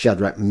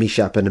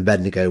 Meshach, and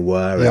Abednego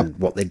were, and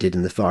what they did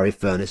in the fiery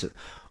furnace.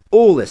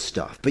 All this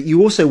stuff, but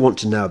you also want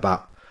to know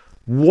about,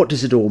 what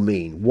does it all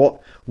mean?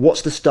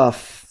 What's the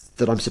stuff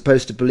that I'm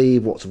supposed to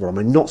believe? What am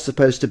I not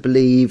supposed to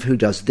believe? Who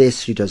does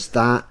this? Who does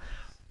that?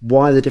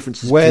 Why are the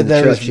differences where between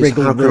there the churches?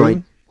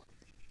 is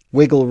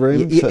wiggle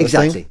room?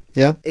 Exactly.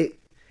 Yeah.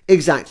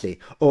 Exactly.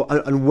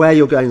 And where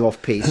you're going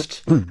off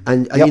piste,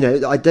 and I don't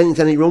think there's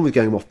anything wrong with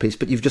going off piste,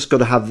 but you've just got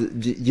to have,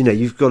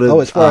 you've got to. Oh,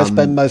 it's where I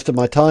spend most of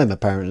my time,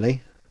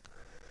 apparently.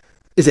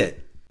 Is it?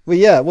 Well,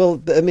 yeah.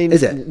 Well, I mean,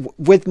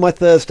 with my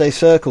Thursday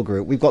Circle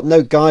group, we've got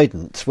no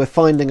guidance. We're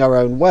finding our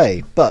own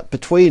way. But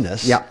between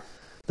us,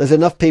 there's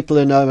enough people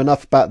who know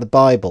enough about the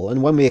Bible.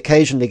 And when we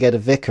occasionally get a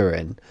vicar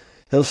in,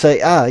 he'll say,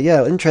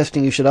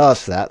 interesting, you should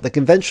ask that. The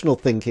conventional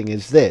thinking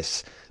is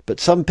this, but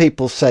some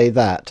people say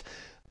that,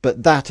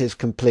 but that is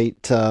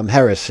complete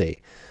heresy.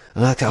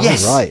 And I go,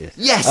 right.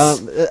 Yes.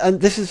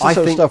 And this is the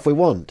sort of stuff we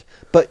want.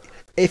 But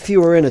if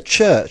you were in a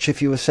church,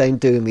 if you were saying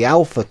doing the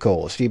Alpha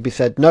course, you'd be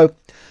said, no,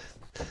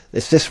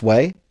 it's this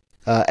way.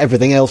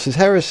 Everything else is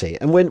heresy,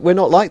 and we're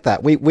not like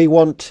that. We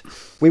want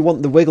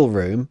the wiggle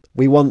room.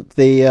 We want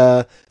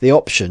the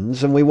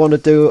options, and we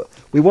want to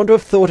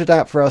have thought it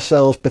out for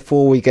ourselves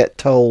before we get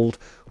told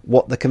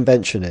what the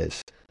convention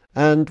is.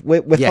 and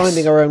we're Yes.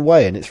 finding our own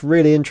way, and it's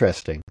really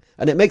interesting,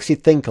 and it makes you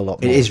think a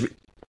lot more.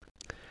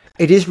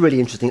 It is really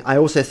interesting. I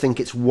also think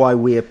it's why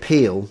we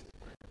appeal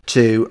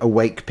to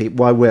awake people,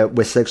 why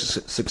we're so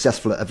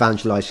successful at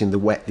evangelizing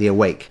the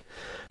awake,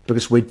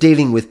 because we're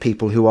dealing with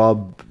people who are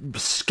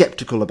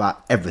skeptical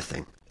about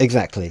everything.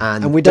 Exactly.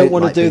 And And we don't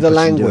want like to do being the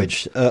pushed into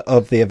language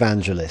of the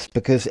evangelist,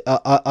 because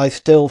I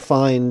still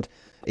find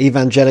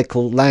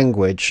evangelical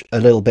language a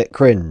little bit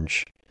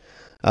cringe.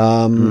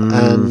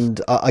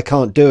 And I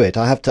can't do it.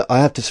 I have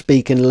to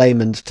speak in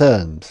layman's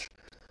terms.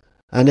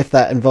 And if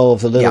that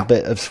involves a little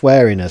bit of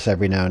sweariness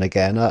every now and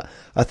again,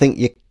 I think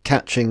you're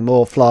catching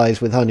more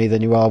flies with honey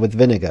than you are with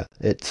vinegar.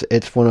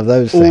 It's one of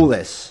those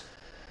things.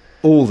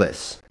 All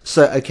this.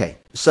 So, okay.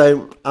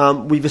 So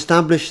we've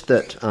established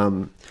that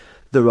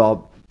there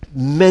are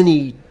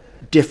many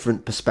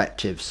different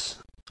perspectives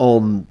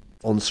on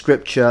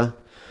Scripture,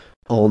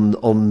 on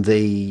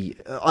the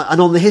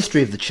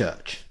history of the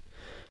church.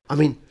 I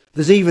mean,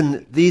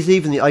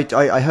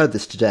 I heard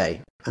this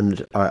today,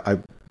 and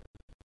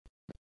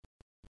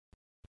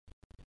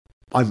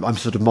I'm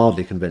sort of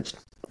mildly convinced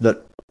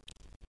that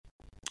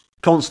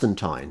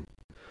Constantine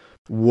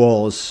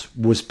was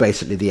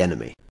basically the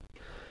enemy.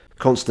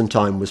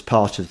 Constantine was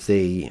part of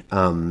the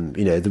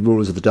the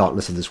rulers of the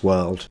darkness of this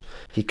world.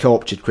 He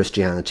co-opted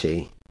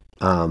Christianity,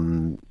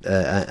 and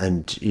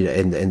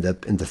in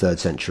the 3rd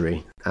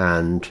century,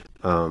 and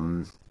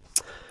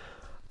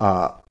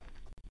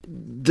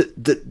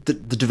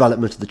the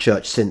development of the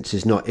church since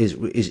is not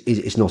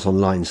on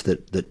lines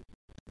that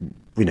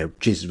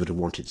Jesus would have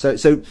wanted.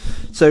 So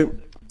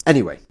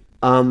anyway,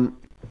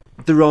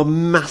 there are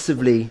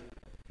massively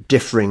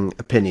differing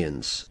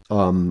opinions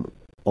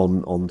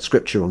on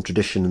Scripture, on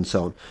tradition, and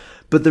so on,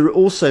 but there are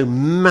also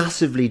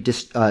massively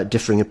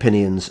differing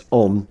opinions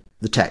on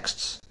the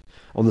texts,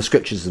 on the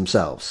Scriptures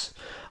themselves,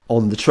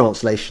 on the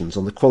translations,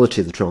 on the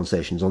quality of the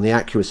translations, on the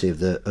accuracy of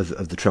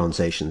the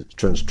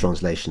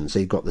translations. So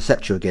you've got the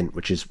Septuagint,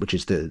 which is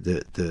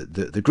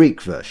the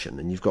Greek version,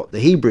 and you've got the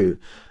Hebrew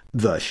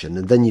version,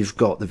 and then you've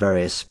got the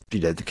various,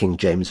 the King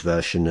James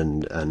version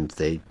and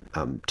the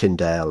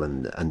Tyndale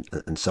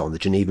and so on, the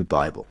Geneva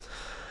Bible.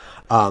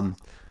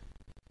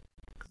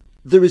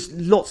 There is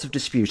lots of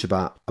dispute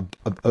about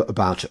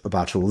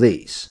all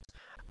these,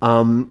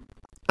 and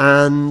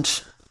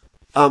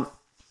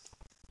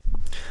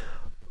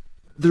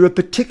there are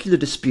particular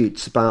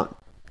disputes about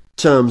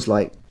terms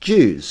like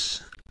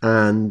Jews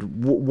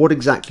and what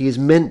exactly is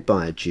meant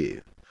by a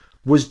Jew.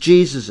 Was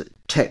Jesus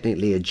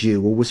technically a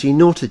Jew, or was he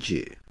not a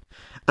Jew?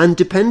 And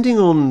depending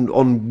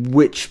on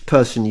which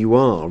person you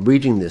are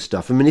reading this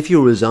stuff, I mean, if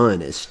you're a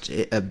Zionist,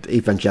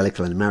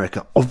 evangelical in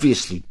America,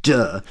 obviously,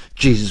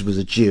 Jesus was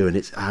a Jew,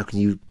 and how can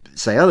you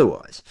say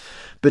otherwise?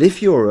 But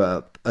if you're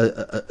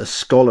a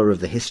scholar of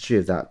the history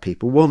of that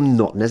people, well,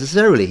 not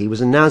necessarily. He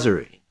was a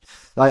Nazarene.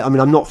 I mean,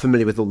 I'm not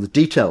familiar with all the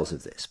details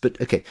of this, but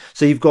okay.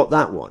 So you've got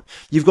that one.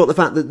 You've got the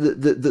fact that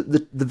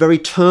the very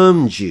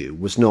term Jew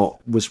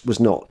does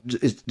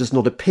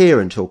not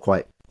appear until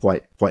quite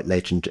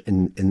late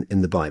in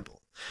the Bible.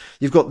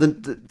 You've got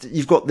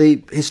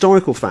the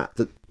historical fact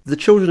that the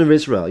children of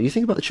Israel. You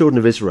think about the children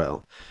of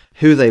Israel,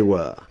 who they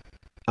were,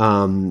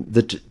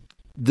 the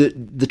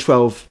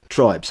 12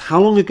 tribes.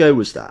 How long ago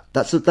was that?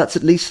 That's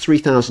at least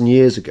 3,000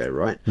 years ago,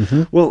 right?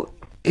 Mm-hmm. Well,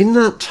 in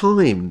that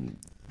time,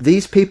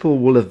 these people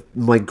will have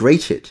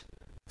migrated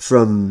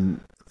from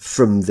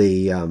that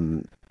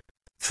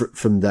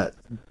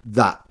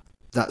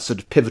sort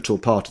of pivotal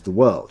part of the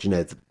world.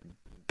 The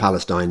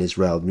Palestine,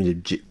 Israel,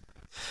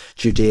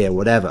 Judea,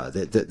 whatever,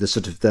 the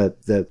sort of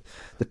the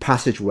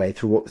passageway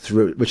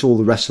through which all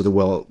the rest of the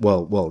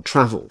world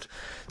travelled.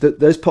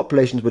 Those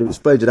populations would have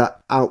exploded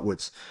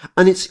outwards,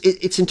 and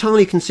it's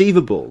entirely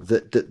conceivable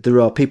that there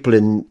are people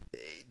in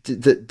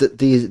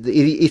the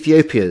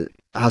Ethiopia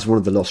has one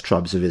of the lost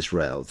tribes of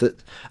Israel.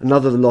 That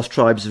another of the lost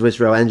tribes of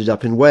Israel ended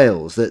up in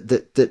Wales. So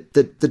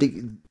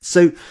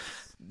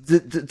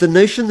the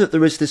notion that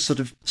there is this sort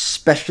of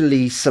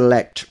specially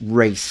select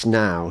race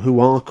now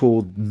who are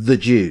called the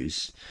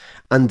Jews,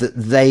 and that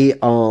they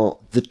are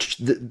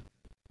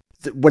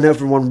when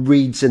everyone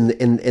reads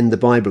in the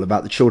Bible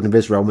about the children of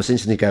Israel, almost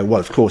instantly go, well,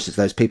 of course it's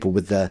those people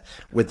with the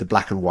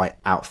black and white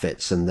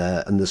outfits and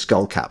the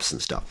skull caps and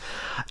stuff.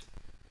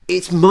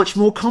 It's much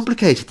more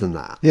complicated than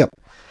that. Yep.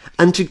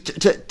 And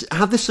to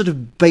have this sort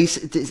of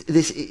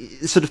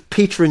this sort of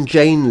Peter and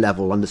Jane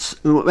level,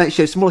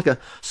 actually it's more like a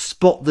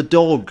spot the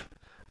dog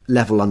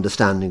level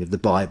understanding of the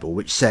Bible,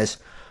 which says,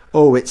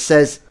 it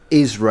says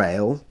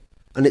Israel,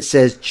 and it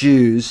says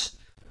Jews,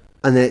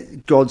 and they're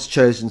God's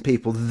chosen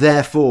people,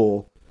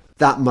 therefore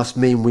that must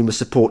mean we must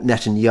support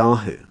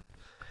Netanyahu.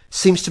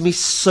 Seems to me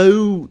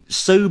so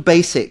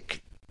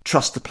basic,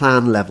 trust the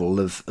plan level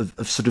of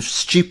sort of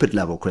stupid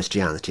level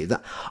Christianity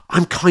that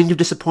I'm kind of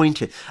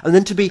disappointed. And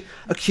then to be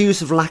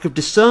accused of lack of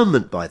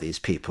discernment by these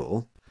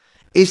people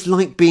is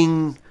like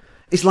being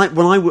It's like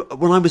when I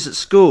was at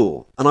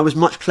school, and I was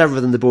much cleverer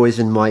than the boys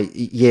in my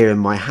year in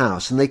my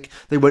house, and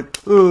they went,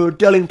 "Oh,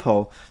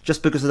 Delingpole,"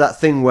 just because of that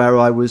thing where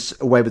I was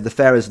away with the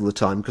fairies all the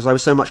time, because I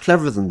was so much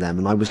cleverer than them,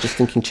 and I was just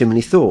thinking too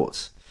many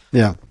thoughts.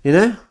 Yeah. You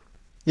know?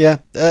 Yeah.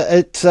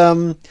 It's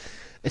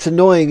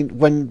annoying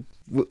when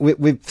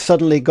we've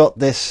suddenly got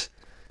this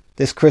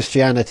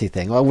Christianity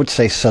thing. I would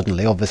say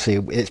suddenly. Obviously,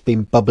 it's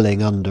been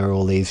bubbling under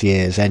all these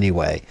years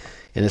anyway.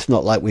 And it's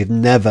not like we've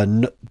never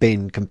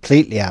been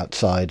completely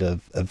outside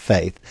of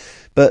faith.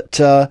 But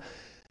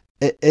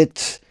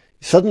it's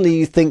suddenly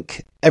you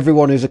think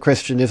everyone who's a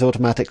Christian is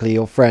automatically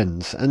your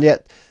friends. And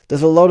yet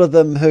there's a lot of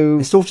them who...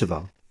 They sort of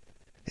are.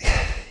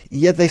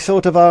 Yeah, they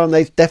sort of are, and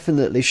they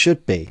definitely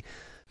should be.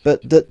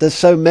 But there's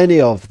so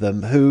many of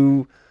them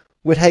who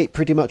would hate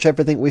pretty much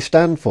everything we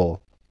stand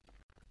for.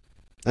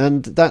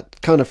 And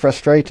that's kind of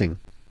frustrating.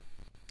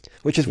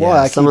 Which is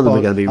why some of them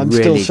are going to be I'm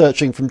really... still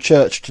searching from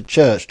church to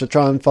church to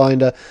try and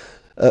find a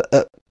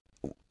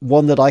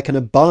one that I can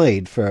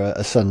abide for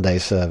a Sunday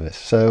service.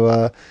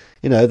 So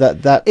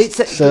that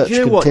search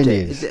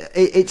continues.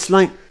 It's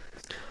like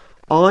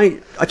I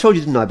told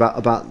you, didn't I,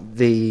 about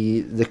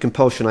the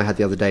compulsion I had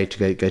the other day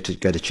to go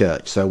to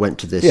church. So I went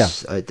to this. Yeah.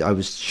 I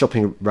was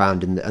shopping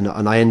around and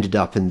I ended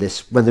up in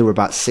this when there were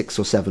about 6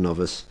 or 7 of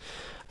us,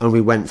 and we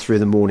went through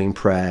the morning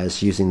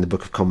prayers using the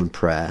Book of Common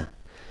Prayer.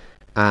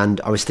 And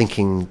I was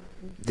thinking,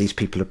 these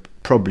people are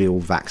probably all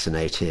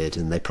vaccinated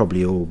and they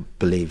probably all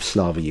believe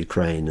Slava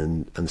Ukraine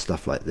and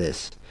stuff like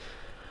this.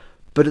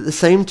 But at the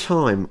same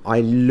time,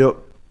 I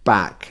look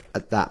back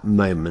at that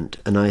moment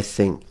and I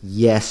think,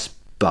 yes,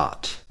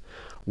 but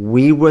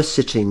we were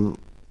spending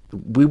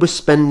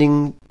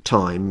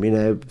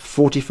time,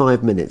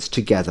 45 minutes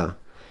together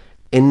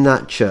in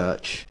that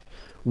church,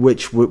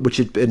 which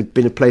had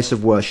been a place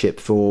of worship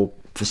for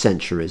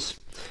centuries,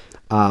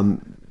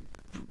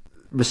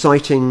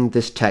 reciting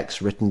this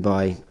text written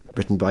by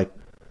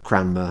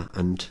Cranmer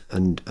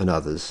and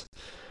others,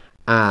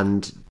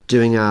 and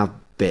doing our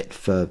bit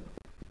for,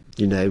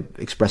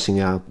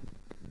 expressing our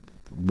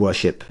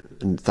worship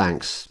and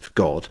thanks for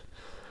God.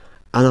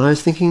 And I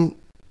was thinking,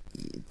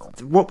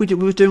 what we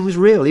were doing was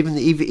real, even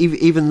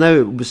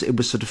though it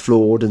was sort of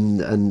flawed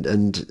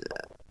and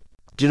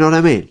do you know what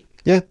I mean?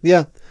 Yeah.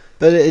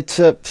 But it's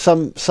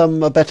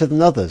some are better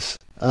than others.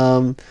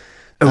 I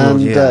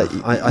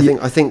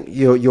think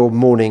your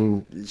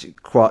morning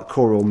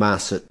choral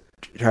mass at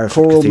Hereford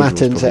choral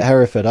matins at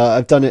Hereford.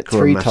 I've done it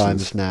 3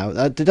 times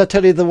now. Did I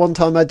tell you the one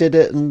time I did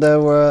it and there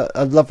were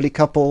a lovely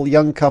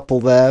young couple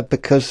there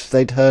because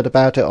they'd heard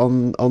about it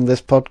on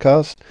this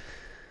podcast?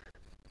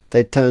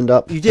 They'd turned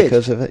up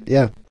because of it.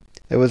 Yeah,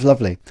 it was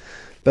lovely.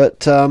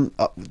 But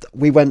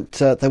we went.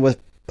 There were,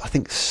 I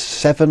think,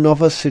 7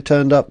 of us who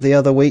turned up the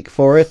other week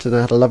for it, and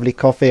I had a lovely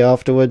coffee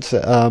afterwards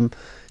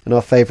in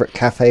our favourite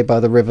cafe by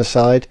the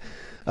riverside.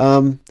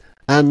 And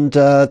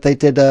they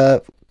did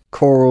a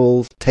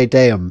choral Te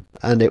Deum,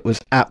 and it was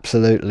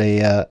absolutely,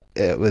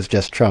 it was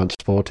just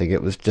transporting.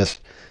 It was just,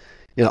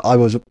 I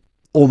was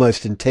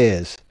almost in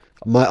tears.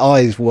 My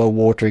eyes were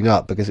watering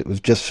up because it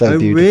was just so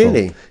beautiful.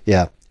 Really?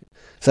 Yeah.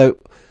 So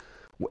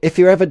if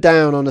you're ever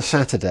down on a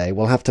Saturday,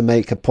 we'll have to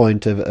make a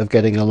point of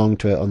getting along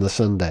to it on the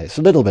Sunday. It's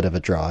a little bit of a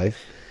drive.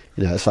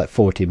 It's like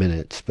 40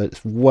 minutes, but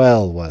it's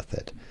well worth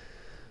it.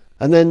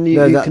 And then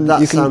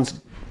you can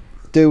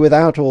do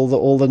without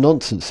all the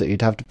nonsense that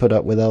you'd have to put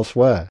up with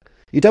elsewhere.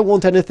 You don't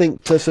want anything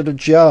to sort of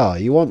jar.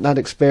 You want that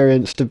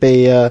experience to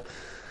be as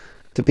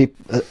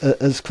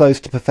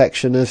close to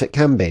perfection as it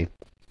can be.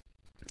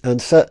 And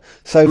so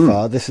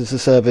far, this is a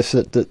service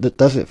that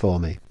does it for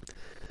me.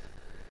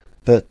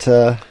 But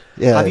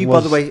have you, by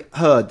the way,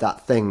 heard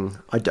that thing?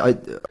 I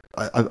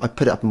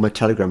put it up on my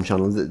Telegram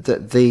channel.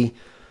 The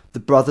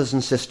brothers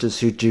and sisters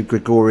who do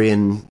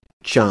Gregorian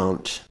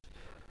chant,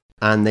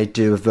 and they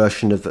do a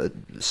version of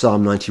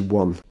Psalm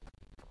 91.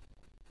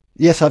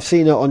 Yes, I've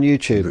seen it on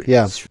YouTube.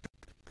 Yeah.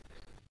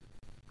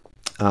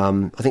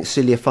 I think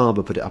Celia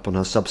Farber put it up on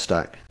her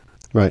Substack.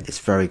 Right. It's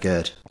very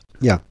good.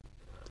 Yeah.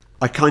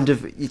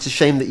 It's a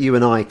shame that you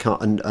and I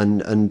can't,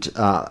 and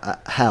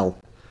Hell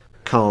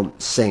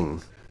can't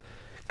sing,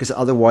 because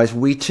otherwise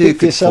we too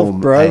could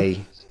form a...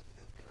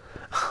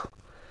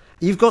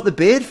 You've got the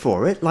beard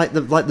for it, like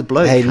the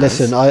bloke. Hey, has.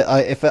 listen,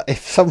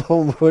 if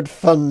someone would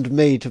fund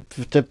me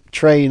to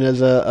train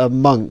as a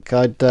monk,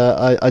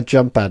 I'd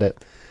jump at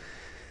it.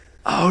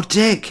 Oh,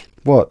 Dick!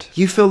 What?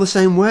 You feel the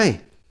same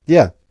way?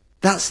 Yeah.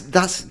 That's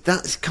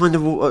kind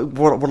of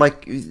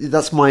what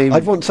that's my...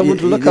 I'd want someone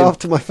to look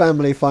after my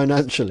family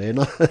financially, and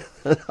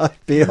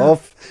I'd be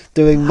off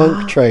doing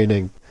monk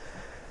training.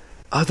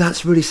 Oh,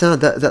 that's really sad.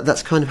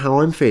 That's kind of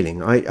how I'm feeling.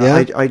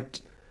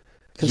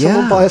 Can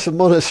someone buy us a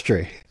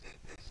monastery?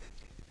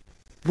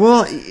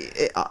 Well,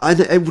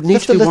 it would need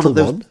just to be one of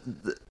those.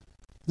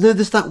 No,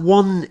 there's that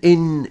one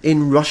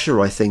in Russia,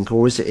 I think,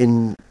 or is it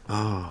in?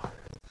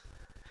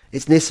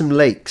 It's near some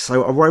lakes. I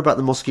worry about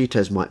the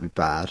mosquitoes might be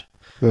bad.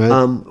 Right.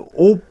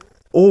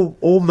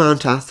 Or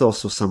Mount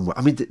Athos or somewhere.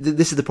 I mean,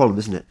 this is the problem,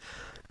 isn't it?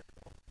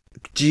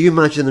 Do you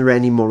imagine there are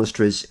any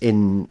monasteries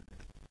in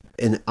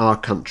our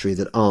country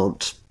that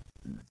aren't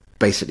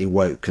basically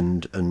woke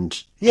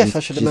and yes,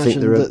 I should imagine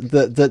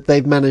that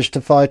they've managed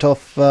to fight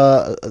off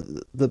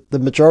the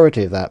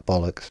majority of that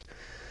bollocks.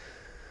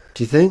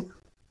 Do you think?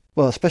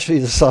 Well, especially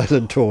the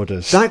silent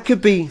orders. That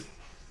could be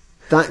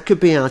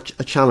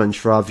a challenge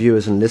for our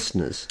viewers and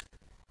listeners.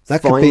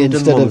 That could be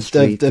instead of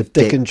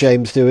Dick and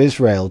James do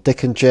Israel,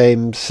 Dick and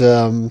James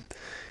go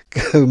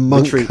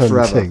monk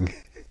hunting.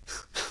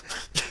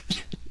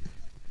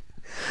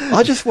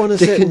 I just want to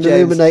sit and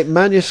illuminate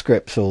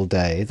manuscripts all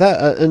day,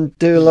 and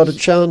do a lot of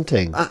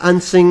chanting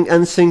and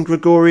sing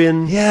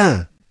Gregorian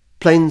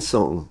plain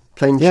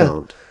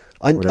chant.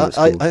 I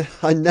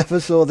never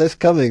saw this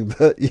coming,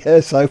 but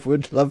yes, I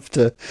would love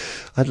to.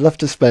 I'd love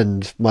to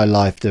spend my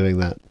life doing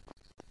that.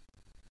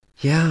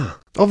 Yeah.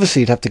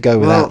 Obviously, you'd have to go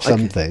without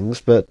some things,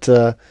 but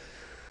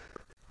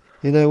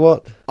you know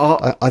what?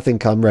 I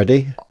think I'm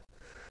ready.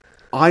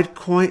 I'd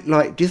quite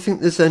like. Do you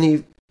think there's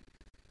any?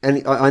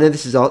 I know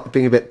this is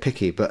being a bit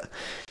picky, but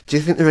do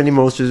you think there are any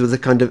monasteries with a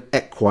kind of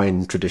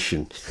equine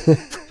tradition?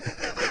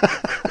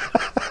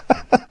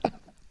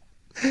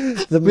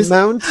 The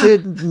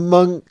mounted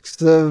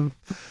monks of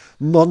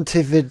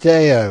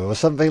Montevideo or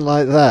something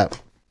like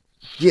that.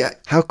 Yeah.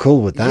 How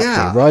cool would that be?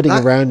 Riding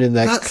around in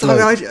their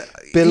cloak,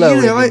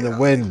 billowing in the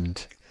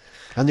wind,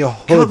 and your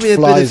hood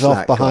flies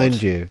off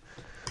behind you.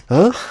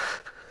 Huh?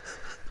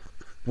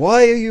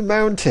 Why are you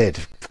mounted?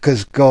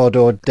 Because God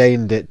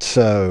ordained it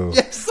so.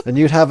 Yes. And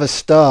you'd have a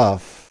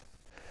staff.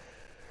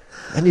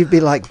 And you'd be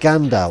like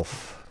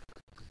Gandalf.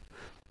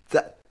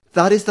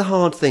 That is the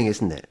hard thing,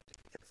 isn't it?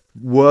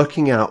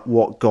 Working out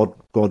what God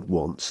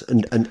wants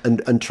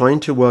and trying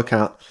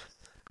to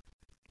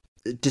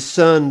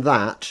discern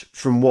that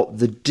from what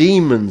the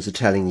demons are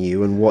telling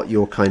you and what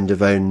your kind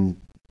of own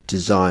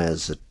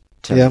desires are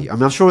telling you. I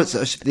mean, I'm sure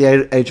it's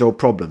the age-old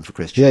problem for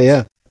Christians.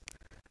 Yeah.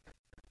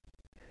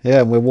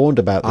 Yeah, and we're warned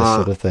about this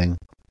sort of thing.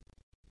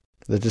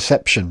 The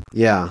deception.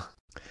 Yeah.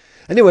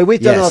 Anyway,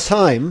 we've done our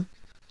time,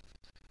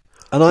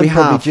 and I'm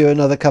probably due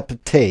another cup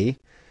of tea.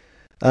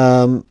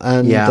 I've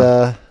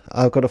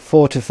got to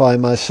fortify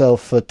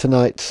myself for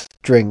tonight's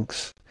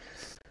drinks.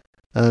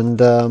 And,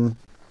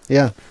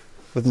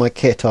 with my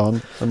kit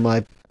on and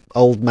my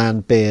old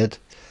man beard.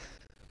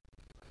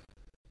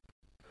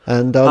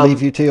 And I'll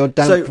leave you to your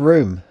damp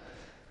room.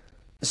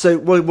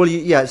 So,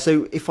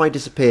 so if I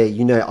disappear,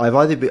 I've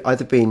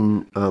either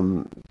been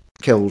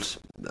killed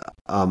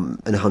in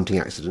a hunting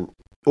accident,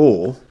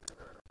 or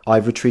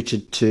I've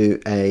retreated to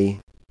a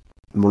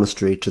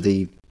monastery to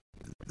the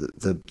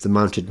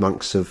mounted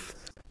monks of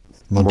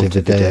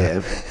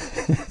Montevideo.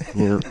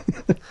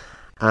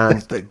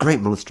 But great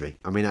monastery.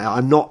 I mean,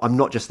 I'm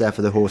not just there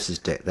for the horses,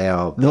 Dick. They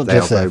are not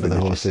just there for the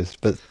horses,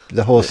 but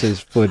the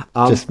horses would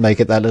just make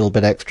it that little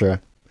bit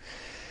extra.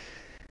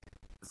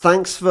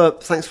 Thanks for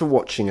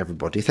watching,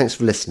 everybody. Thanks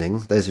for listening.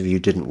 Those of you who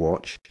didn't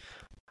watch,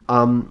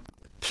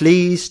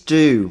 please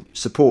do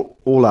support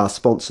all our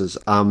sponsors.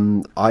 I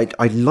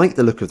like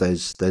the look of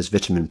those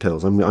vitamin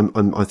pills. I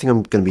think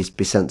I'm going to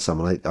be sent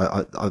some.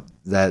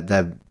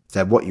 They're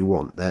what you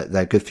want.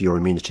 They're good for your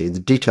immunity. The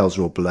details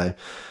are all below.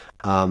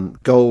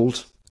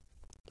 Gold.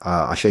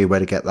 I'll show you where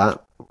to get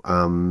that.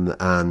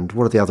 And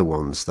what are the other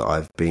ones that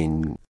I've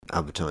been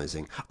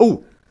advertising?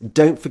 Oh,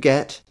 don't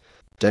forget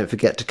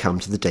to come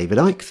to the David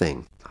Icke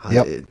thing.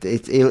 Yep.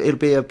 It'll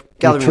be a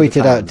gathering. We've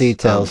tweeted out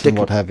details and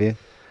what have you.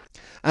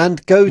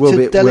 And go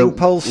to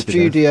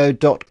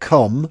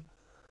delingpolestudio.com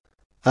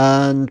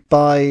and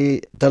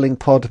buy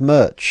Delingpod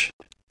merch,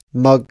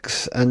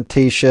 mugs and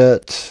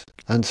T-shirts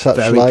and such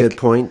like. Very good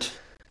point.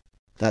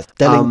 That's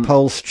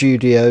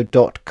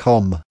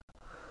delingpolestudio.com.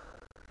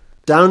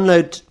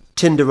 Download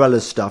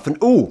Tinderella's stuff and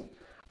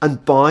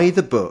buy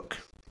the book.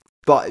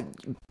 But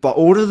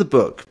order the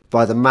book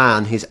by the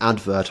man whose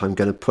advert I'm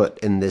going to put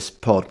in this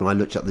pod when I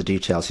looked up the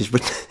details. He's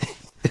written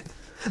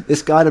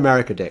this guy in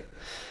America, Dick.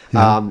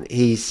 Yeah.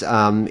 He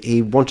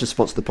wanted to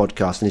sponsor the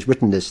podcast, and he's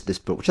written this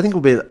book, which I think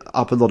will be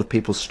up a lot of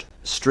people's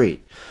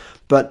street.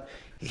 But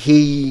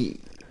he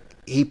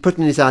put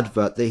in his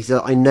advert that he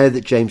said, "I know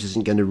that James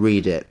isn't going to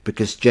read it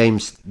because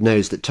James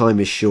knows that time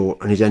is short,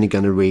 and he's only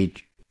going to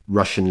read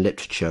Russian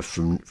literature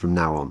from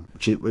now on,"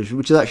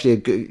 which is actually a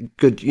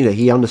good.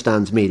 He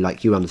understands me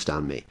like you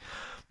understand me.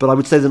 But I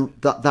would say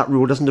that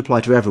rule doesn't apply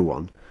to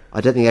everyone.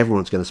 I don't think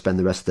everyone's going to spend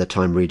the rest of their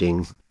time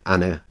reading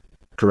Anna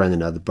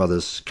Karenina, the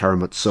brothers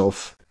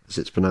Karamazov, as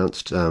it's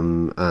pronounced,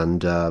 and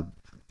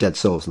Dead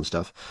Souls and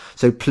stuff.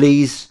 So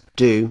please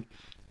do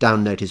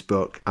download his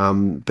book,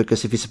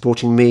 because if you're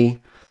supporting me,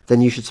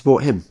 then you should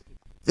support him.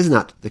 Isn't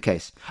that the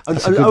case?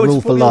 That's a good rule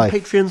for life.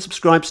 Patreon,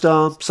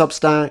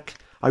 Substack.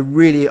 I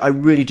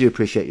really do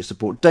appreciate your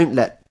support. Don't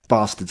let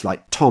bastards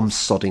like Tom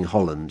Sodding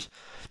Holland.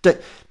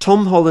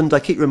 Tom Holland, I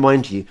keep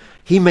reminding you,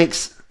 he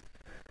makes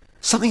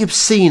something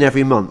obscene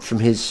every month from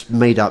his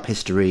made-up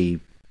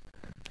history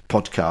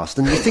podcast.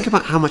 And you think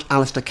about how much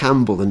Alistair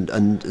Campbell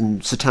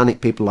and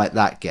satanic people like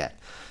that get.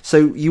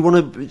 So you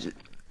want to...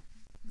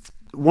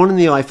 One in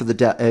the eye for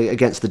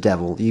against the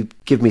devil. You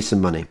give me some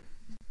money.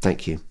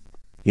 Thank you.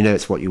 You know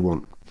it's what you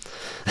want.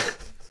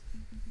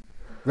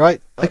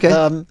 Right.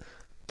 Okay.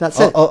 That's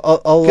it.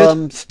 I'll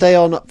Good. stay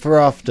on up for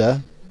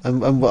after,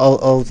 and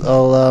I'll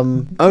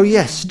Oh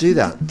yes, do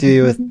that. do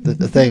you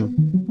the thing.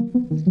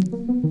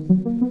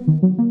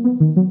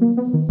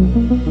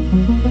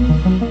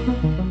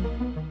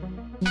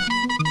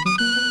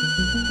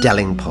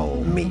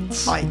 Delingpole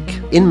meets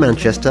Ike in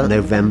Manchester,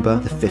 November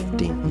the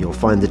 15th. You'll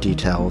find the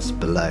details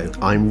below.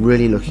 I'm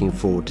really looking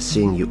forward to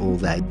seeing you all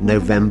there.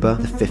 November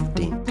the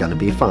 15th. Gonna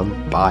be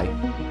fun. Bye.